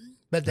blood,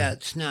 but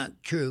that's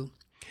not true.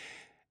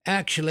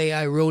 Actually,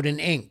 I wrote in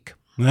ink."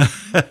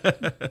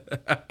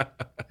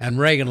 And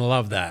Reagan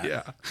loved that.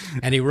 Yeah.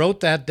 And he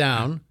wrote that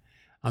down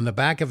on the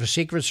back of a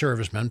Secret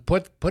Serviceman,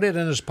 put it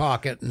in his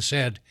pocket, and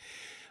said,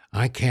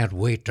 "I can't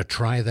wait to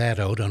try that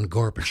out on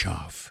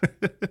Gorbachev."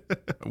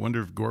 I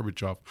wonder if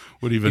Gorbachev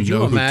would even Could you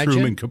know who imagine?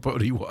 Truman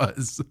Capote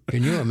was.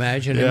 Can you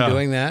imagine him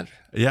doing that?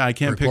 Yeah, I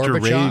can't For picture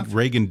Gorbachev?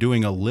 Reagan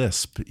doing a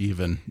lisp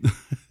even.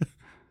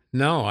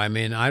 No, I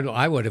mean,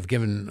 I would have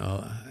given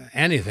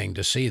anything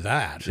to see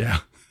that.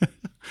 Yeah.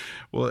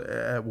 Well,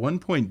 at one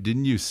point,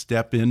 didn't you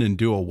step in and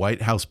do a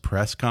White House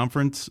press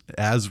conference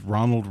as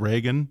Ronald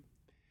Reagan?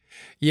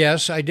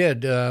 Yes, I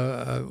did.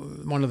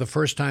 One of the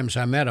first times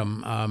I met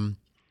him,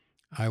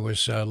 I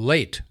was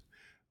late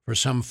for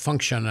some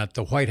function at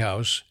the White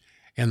House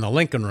in the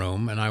Lincoln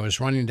Room, and I was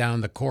running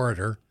down the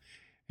corridor,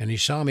 and he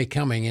saw me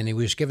coming, and he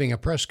was giving a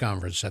press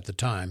conference at the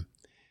time.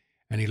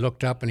 And he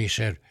looked up and he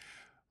said,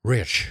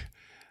 "Rich,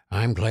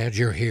 I'm glad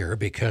you're here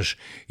because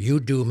you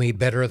do me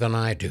better than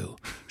I do.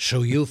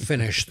 So you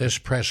finish this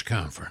press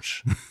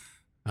conference."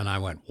 And I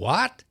went,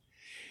 "What?"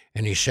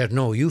 And he said,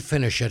 "No, you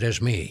finish it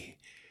as me.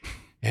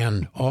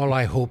 And all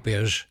I hope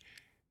is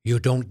you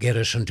don't get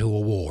us into a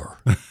war."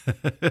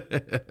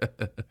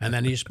 And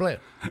then he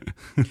split.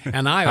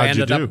 And I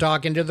ended up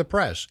talking to the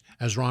press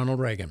as Ronald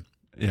Reagan.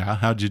 Yeah,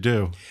 how'd you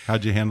do?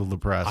 How'd you handle the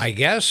press? I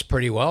guess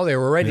pretty well. They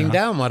were writing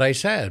down what I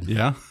said.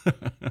 Yeah?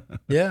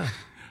 Yeah.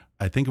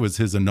 I think it was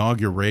his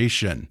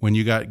inauguration when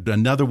you got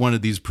another one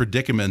of these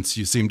predicaments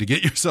you seem to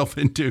get yourself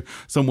into.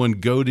 Someone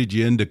goaded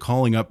you into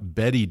calling up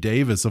Betty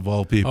Davis, of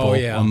all people,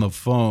 on the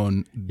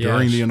phone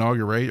during the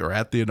inauguration or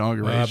at the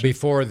inauguration.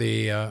 Before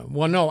the,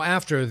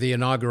 after the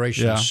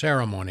inauguration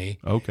ceremony.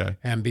 Okay.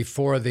 And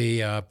before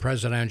the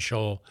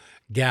presidential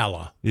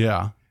gala.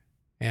 Yeah.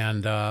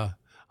 And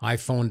I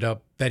phoned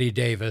up Betty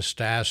Davis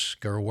to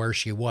ask her where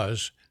she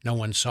was. No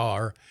one saw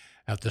her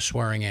at the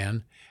swearing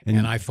in.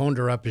 And I phoned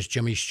her up as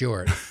Jimmy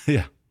Stewart.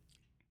 Yeah.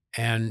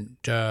 And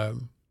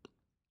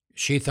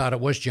she thought it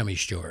was Jimmy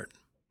Stewart.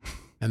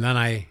 And then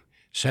I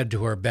said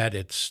to her, "Bet,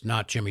 it's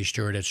not Jimmy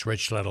Stewart, it's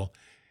Rich Little."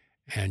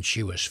 And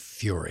she was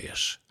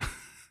furious.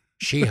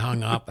 She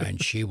hung up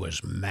and she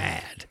was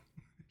mad.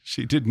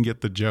 She didn't get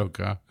the joke,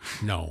 huh?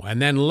 No.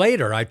 And then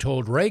later I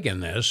told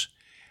Reagan this,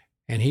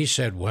 and he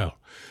said, "Well,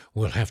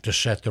 we'll have to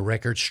set the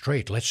record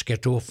straight. Let's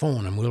get to a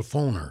phone and we'll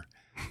phone her."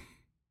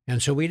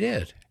 And so we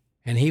did.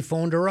 And he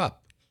phoned her up.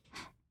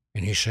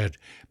 And he said,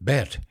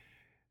 "Bet,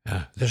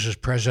 this is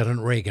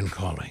President Reagan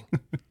calling."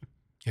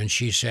 And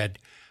she said,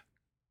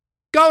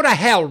 "Go to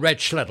hell,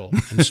 Rich Little,"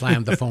 and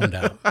slammed the phone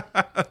down.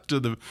 to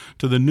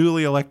the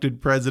newly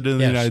elected president of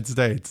the United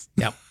States.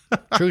 Yep.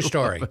 True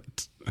story.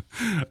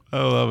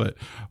 I love it.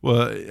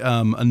 Well,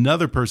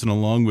 another person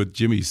along with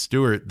Jimmy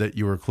Stewart that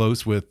you were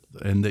close with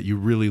and that you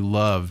really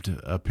loved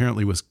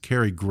apparently was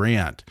Cary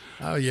Grant.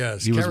 Oh,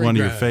 yes. He was one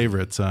of your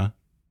favorites, huh?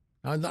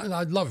 I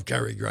love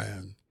Cary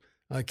Grant.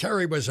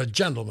 Cary was a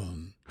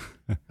gentleman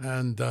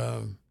and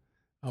a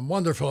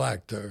wonderful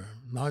actor.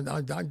 I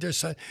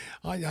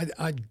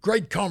had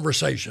great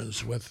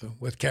conversations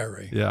with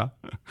Cary. Yeah.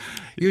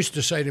 He used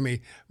to say to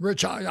me,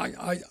 "Rich,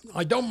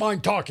 I don't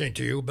mind talking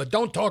to you, but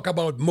don't talk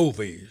about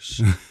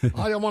movies.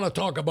 I don't want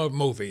to talk about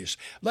movies.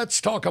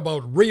 Let's talk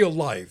about real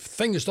life,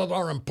 things that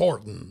are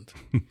important."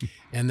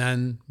 And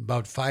then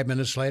about 5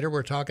 minutes later,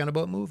 we're talking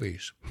about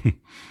movies.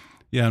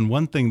 Yeah, and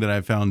one thing that I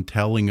found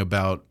telling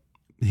about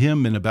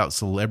him and about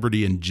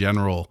celebrity in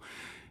general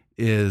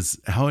is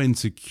how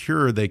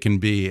insecure they can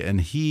be. And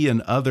he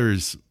and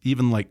others,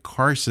 even like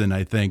Carson,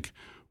 I think,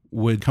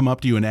 would come up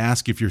to you and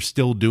ask if you're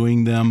still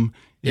doing them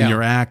in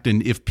your act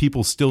and if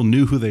people still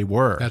knew who they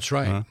were. That's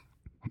right.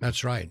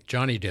 That's right.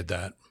 Johnny did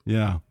that.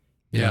 Yeah.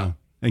 Yeah.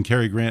 And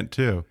Cary Grant,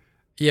 too.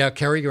 Yeah,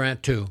 Cary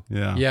Grant, too.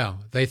 Yeah. Yeah.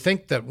 They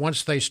think that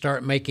once they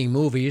start making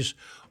movies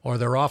or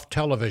they're off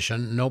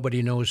television,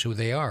 nobody knows who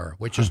they are,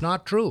 which is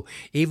not true.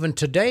 Even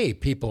today,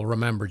 people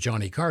remember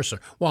Johnny Carson.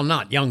 Well,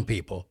 not young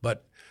people,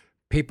 but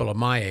people of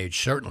my age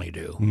certainly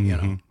do, you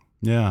know.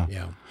 Yeah.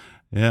 Yeah.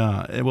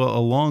 Yeah. Well,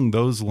 along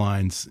those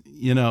lines,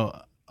 you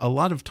know, a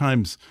lot of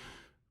times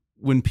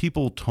when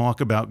people talk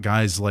about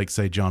guys like,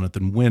 say,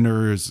 Jonathan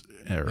Winters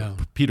or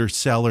Peter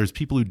Sellers,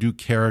 people who do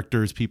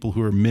characters, people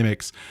who are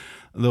mimics,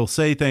 they'll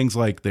say things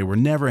like they were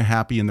never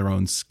happy in their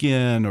own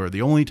skin, or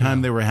the only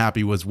time they were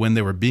happy was when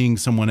they were being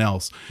someone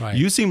else. Right.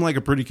 You seem like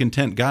a pretty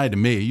content guy to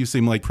me. You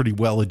seem like pretty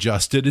well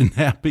adjusted and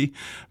happy.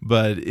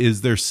 But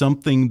is there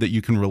something that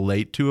you can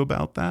relate to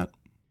about that?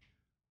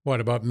 What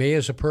about me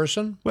as a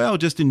person? Well,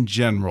 just in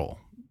general,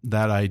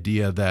 that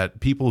idea that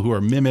people who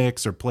are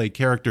mimics or play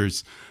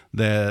characters,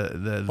 they're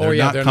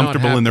not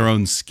comfortable in their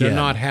own skin. They're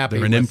not happy.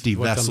 They're an empty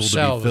with vessel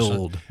themselves, to be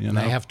filled. And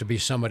they have to be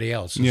somebody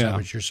else. Is that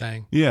what you're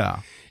saying?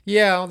 Yeah.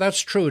 Yeah,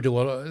 that's true to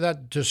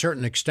a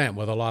certain extent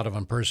with a lot of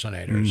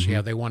impersonators.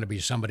 Yeah, they want to be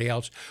somebody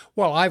else.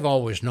 Well, I've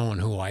always known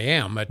who I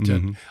am. But,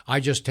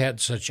 I just had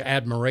such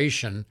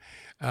admiration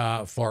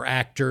for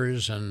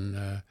actors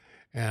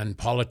and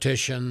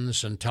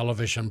politicians and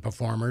television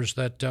performers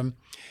that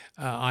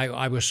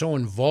I was so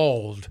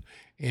involved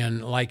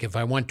in, like, if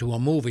I went to a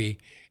movie,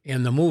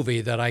 in the movie,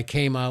 that I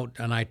came out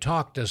and I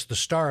talked as the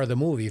star of the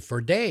movie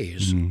for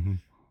days.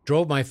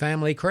 Drove my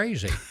family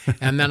crazy.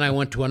 And then I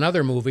went to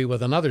another movie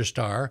with another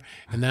star,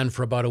 and then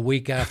for about a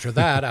week after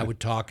that, I would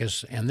talk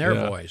in their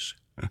voice.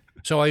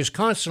 So I was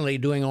constantly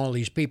doing all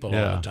these people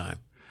all the time.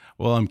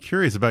 Well, I'm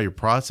curious about your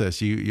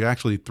process. You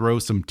actually throw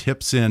some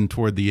tips in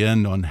toward the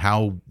end on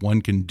how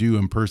one can do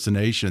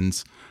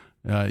impersonations.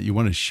 You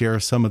want to share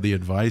some of the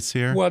advice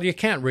here? Well, you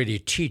can't really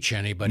teach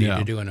anybody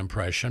to do an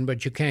impression,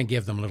 but you can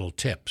give them little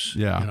tips.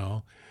 Yeah.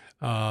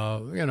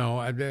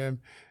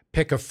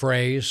 Pick a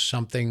phrase,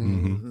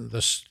 something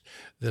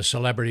the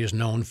celebrity is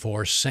known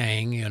for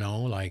saying,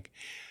 like,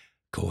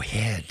 "Go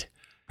ahead,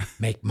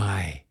 make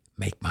my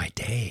make my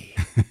day.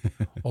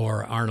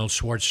 Or Arnold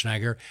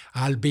Schwarzenegger,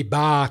 I'll be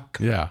back.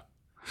 Yeah.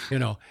 You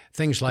know,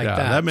 things like Yeah,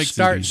 that. that makes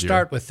it easier.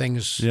 Start with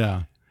things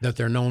Yeah. that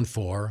they're known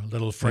for,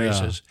 little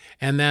phrases,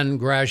 and then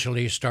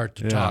gradually start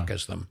to talk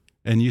as them.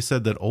 And you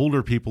said that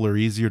older people are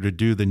easier to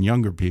do than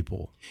younger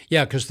people.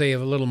 Yeah, because they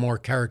have a little more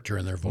character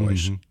in their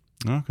voice.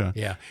 Okay.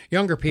 Yeah,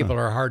 younger people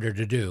are harder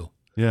to do.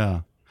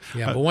 Yeah.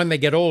 Yeah, but when they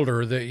get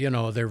older,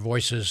 their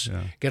voices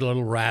get a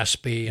little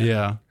raspy. And,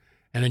 Yeah.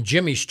 and in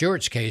Jimmy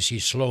Stewart's case, he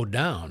slowed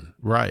down.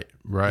 Right.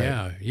 Right.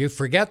 Yeah, you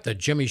forget that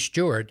Jimmy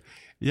Stewart.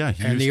 Yeah.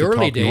 He In used the to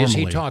early talk days,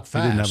 normally. he talked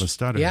fast. He didn't have a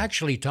stutter. He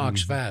actually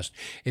talks fast.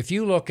 If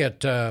you look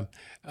at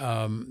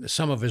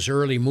some of his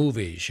early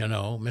movies,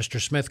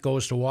 Mr. Smith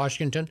Goes to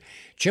Washington,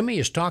 Jimmy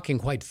is talking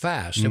quite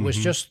fast. It was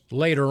just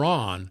later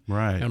on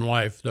Right. in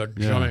life that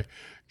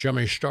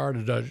Jimmy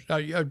started.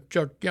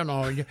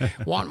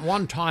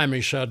 One time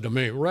he said to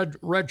me,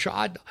 "Rich,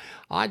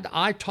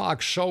 I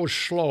talk so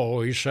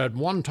slow." He said,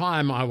 "One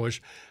time I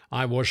was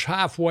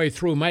halfway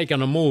through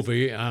making a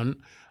movie and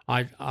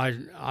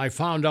I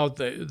found out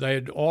that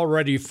they'd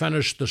already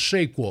finished the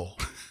sequel."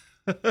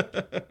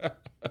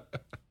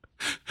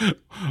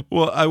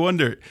 Well, I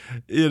wonder,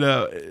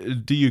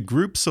 do you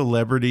group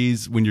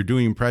celebrities when you're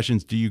doing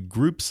impressions? Do you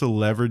group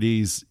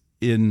celebrities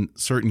in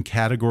certain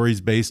categories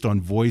based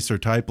on voice or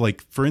type?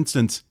 Like, for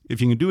instance,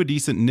 if you can do a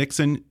decent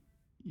Nixon,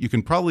 you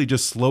can probably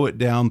just slow it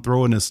down,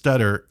 throw in a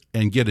stutter,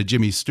 and get a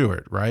Jimmy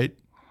Stewart, right?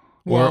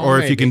 Well, or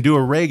if you maybe. can do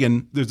a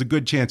Reagan, there's a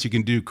good chance you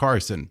can do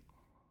Carson.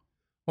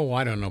 Oh,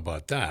 I don't know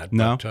about that.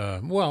 No?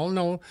 But,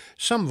 no.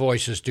 Some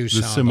voices do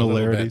sound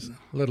similarities? a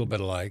little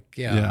bit alike.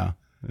 Yeah.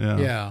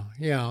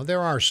 Yeah.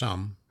 There are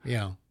some.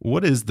 Yeah.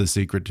 What is the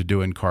secret to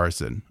doing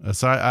Carson?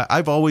 Aside,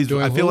 I feel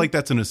who? like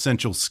that's an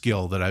essential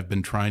skill that I've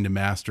been trying to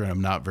master and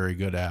I'm not very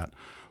good at.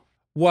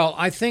 Well,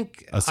 I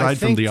think Aside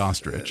from the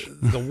ostrich.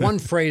 the one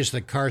phrase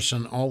that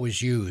Carson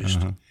always used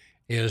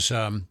is,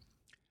 I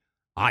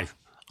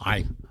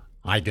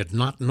did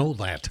not know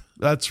that.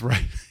 That's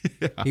right.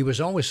 Yeah. He was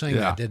always saying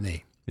that, didn't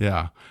he?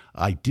 Yeah,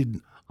 I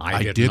did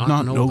did not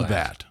not know know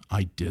that.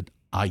 I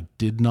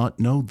did not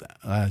know that.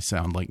 I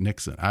sound like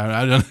Nixon.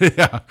 I don't.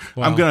 Yeah,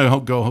 I'm gonna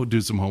go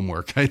do some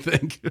homework, I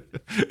think.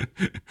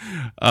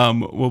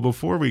 Well,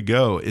 before we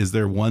go, is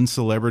there one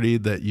celebrity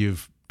that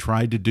you've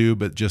tried to do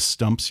but just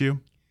stumps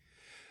you?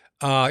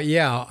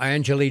 Yeah,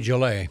 Angelique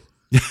Jolie.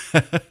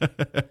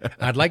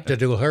 I'd like to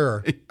do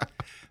her.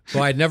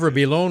 Well, I'd never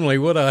be lonely,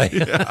 would I?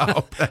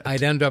 Yeah,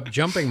 I'd end up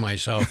jumping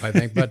myself, I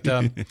think. But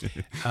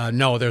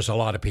no, there's a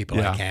lot of people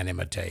I can't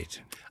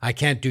imitate. I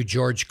can't do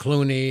George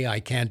Clooney. I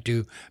can't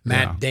do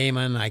Matt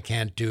Damon. I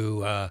can't do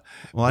well,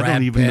 I Brad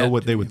don't even know Pitt.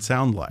 what they would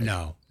sound like.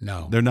 No.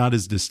 They're not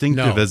as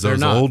distinctive as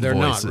those old they're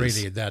voices. not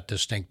really that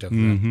distinctive.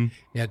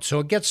 Yeah, so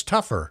it gets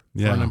tougher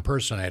for an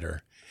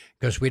impersonator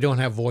because we don't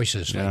have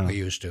voices like we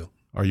used to.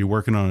 Are you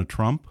working on a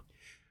Trump?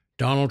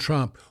 Donald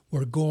Trump,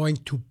 we're going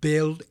to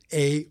build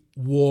a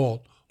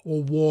wall. A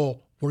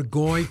wall. We're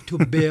going to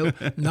build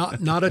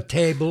not a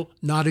table,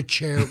 not a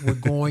chair. We're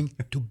going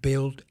to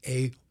build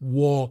a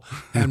wall,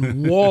 and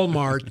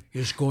Walmart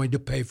is going to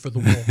pay for the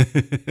wall.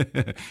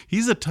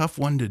 He's a tough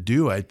one to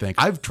do, I think.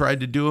 I've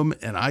tried to do him,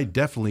 and I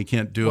definitely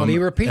can't do him. He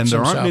repeats and there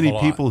aren't himself many a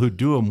lot. people who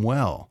do him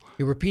well.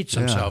 He repeats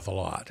himself a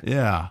lot,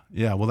 Yeah.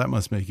 Well, that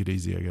must make it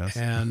easy, I guess.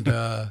 and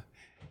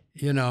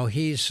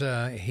he's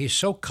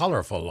so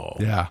colorful though.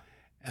 Yeah.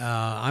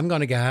 I'm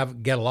going to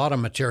get a lot of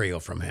material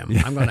from him.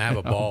 I'm going to have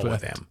a ball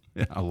with him.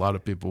 Yeah, a lot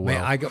of people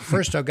will.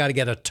 First, I've got to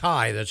get a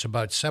tie that's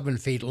about 7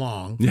 feet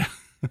long. Yeah.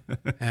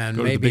 And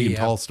Go to the maybe big and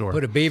tall store.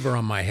 put a beaver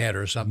on my head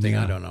or something.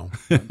 I don't know.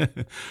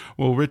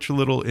 Well, Rich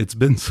Little, it's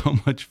been so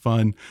much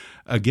fun.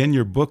 Again,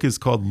 your book is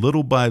called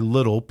Little by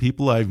Little,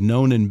 People I've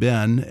Known and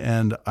Been.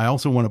 And I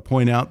also want to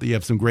point out that you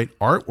have some great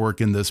artwork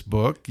in this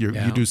book. You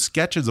do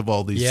sketches of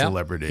all these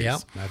celebrities. Yeah,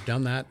 I've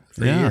done that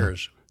for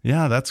years.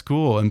 Yeah, that's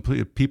cool. And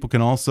people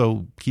can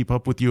also keep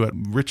up with you at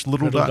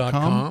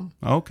richlittle.com.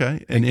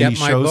 Okay. And any Get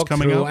my shows book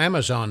coming through up?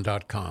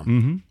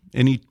 Amazon.com.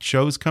 Any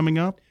shows coming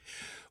up?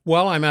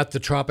 Well, I'm at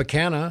the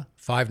Tropicana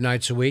 5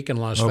 nights a week in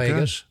Las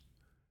Vegas.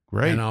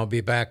 Great. And I'll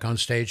be back on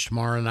stage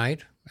tomorrow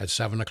night at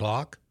 7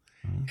 o'clock.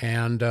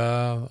 And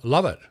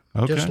love it.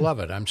 Just love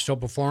it. I'm still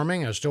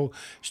performing. I still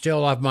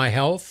have my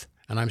health.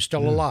 And I'm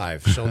still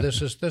alive, so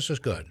this is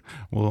good.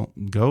 Well,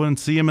 go and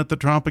see him at the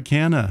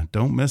Tropicana.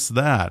 Don't miss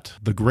that.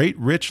 The great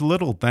Rich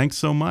Little, thanks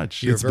so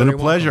much. You're It's been a very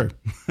pleasure.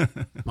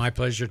 My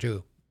pleasure,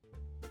 too.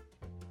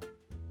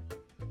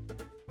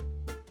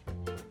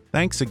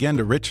 Thanks again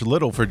to Rich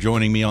Little for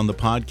joining me on the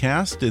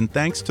podcast, and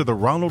thanks to the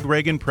Ronald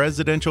Reagan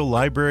Presidential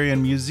Library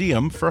and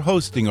Museum for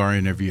hosting our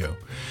interview.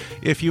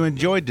 If you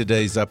enjoyed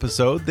today's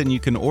episode, then you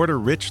can order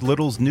Rich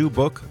Little's new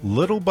book,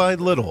 Little by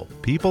Little,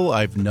 People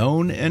I've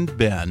Known and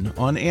Been,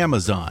 on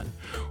Amazon.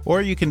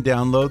 Or you can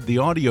download the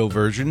audio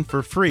version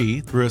for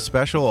free through a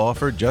special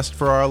offer just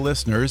for our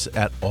listeners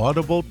at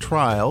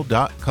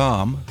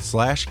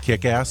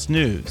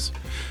audibletrial.com/kickassnews.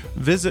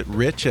 Visit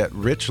Rich at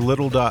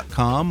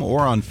richlittle.com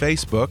or on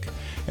Facebook.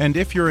 And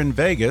if you're in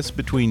Vegas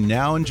between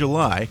now and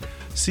July,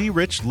 see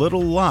Rich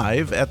Little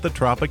live at the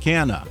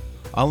Tropicana.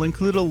 I'll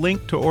include a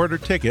link to order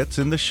tickets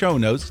in the show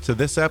notes to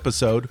this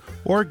episode,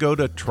 or go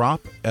to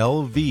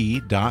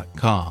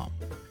troplv.com.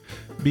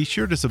 Be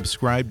sure to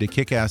subscribe to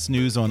Kick-Ass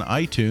News on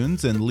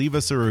iTunes and leave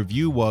us a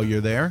review while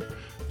you're there.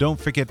 Don't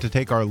forget to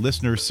take our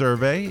listener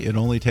survey. It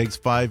only takes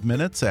 5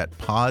 minutes at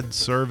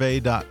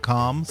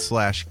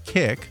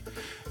podsurvey.com/kick.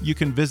 You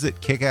can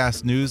visit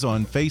Kick-Ass News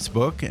on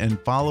Facebook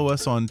and follow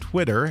us on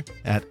Twitter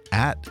at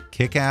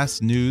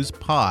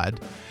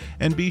 @KickassNewsPod.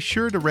 And be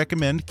sure to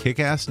recommend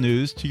Kick-Ass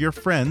News to your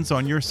friends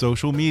on your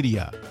social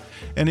media.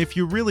 And if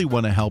you really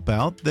want to help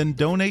out, then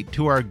donate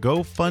to our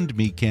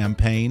GoFundMe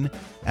campaign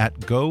at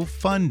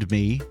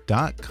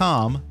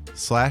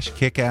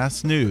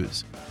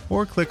gofundme.com/kickassnews,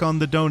 or click on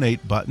the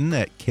donate button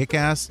at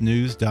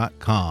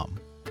kickassnews.com.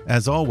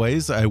 As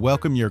always, I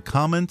welcome your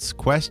comments,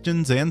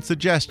 questions, and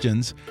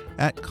suggestions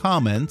at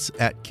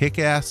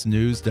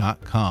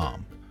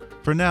comments@kickassnews.com.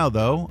 For now,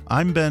 though,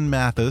 I'm Ben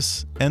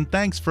Mathis, and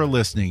thanks for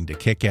listening to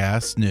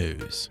Kick-Ass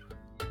News.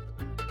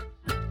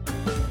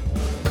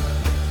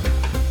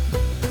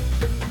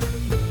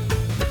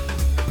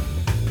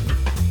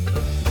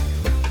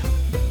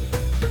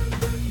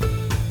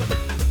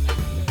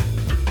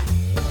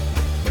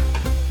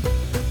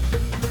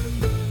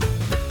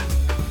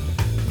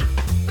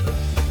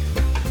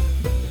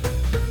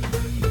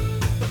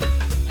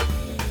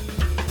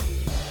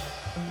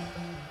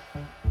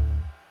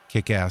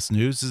 Kick-Ass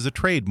News is a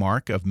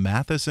trademark of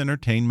Mathis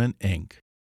Entertainment, Inc.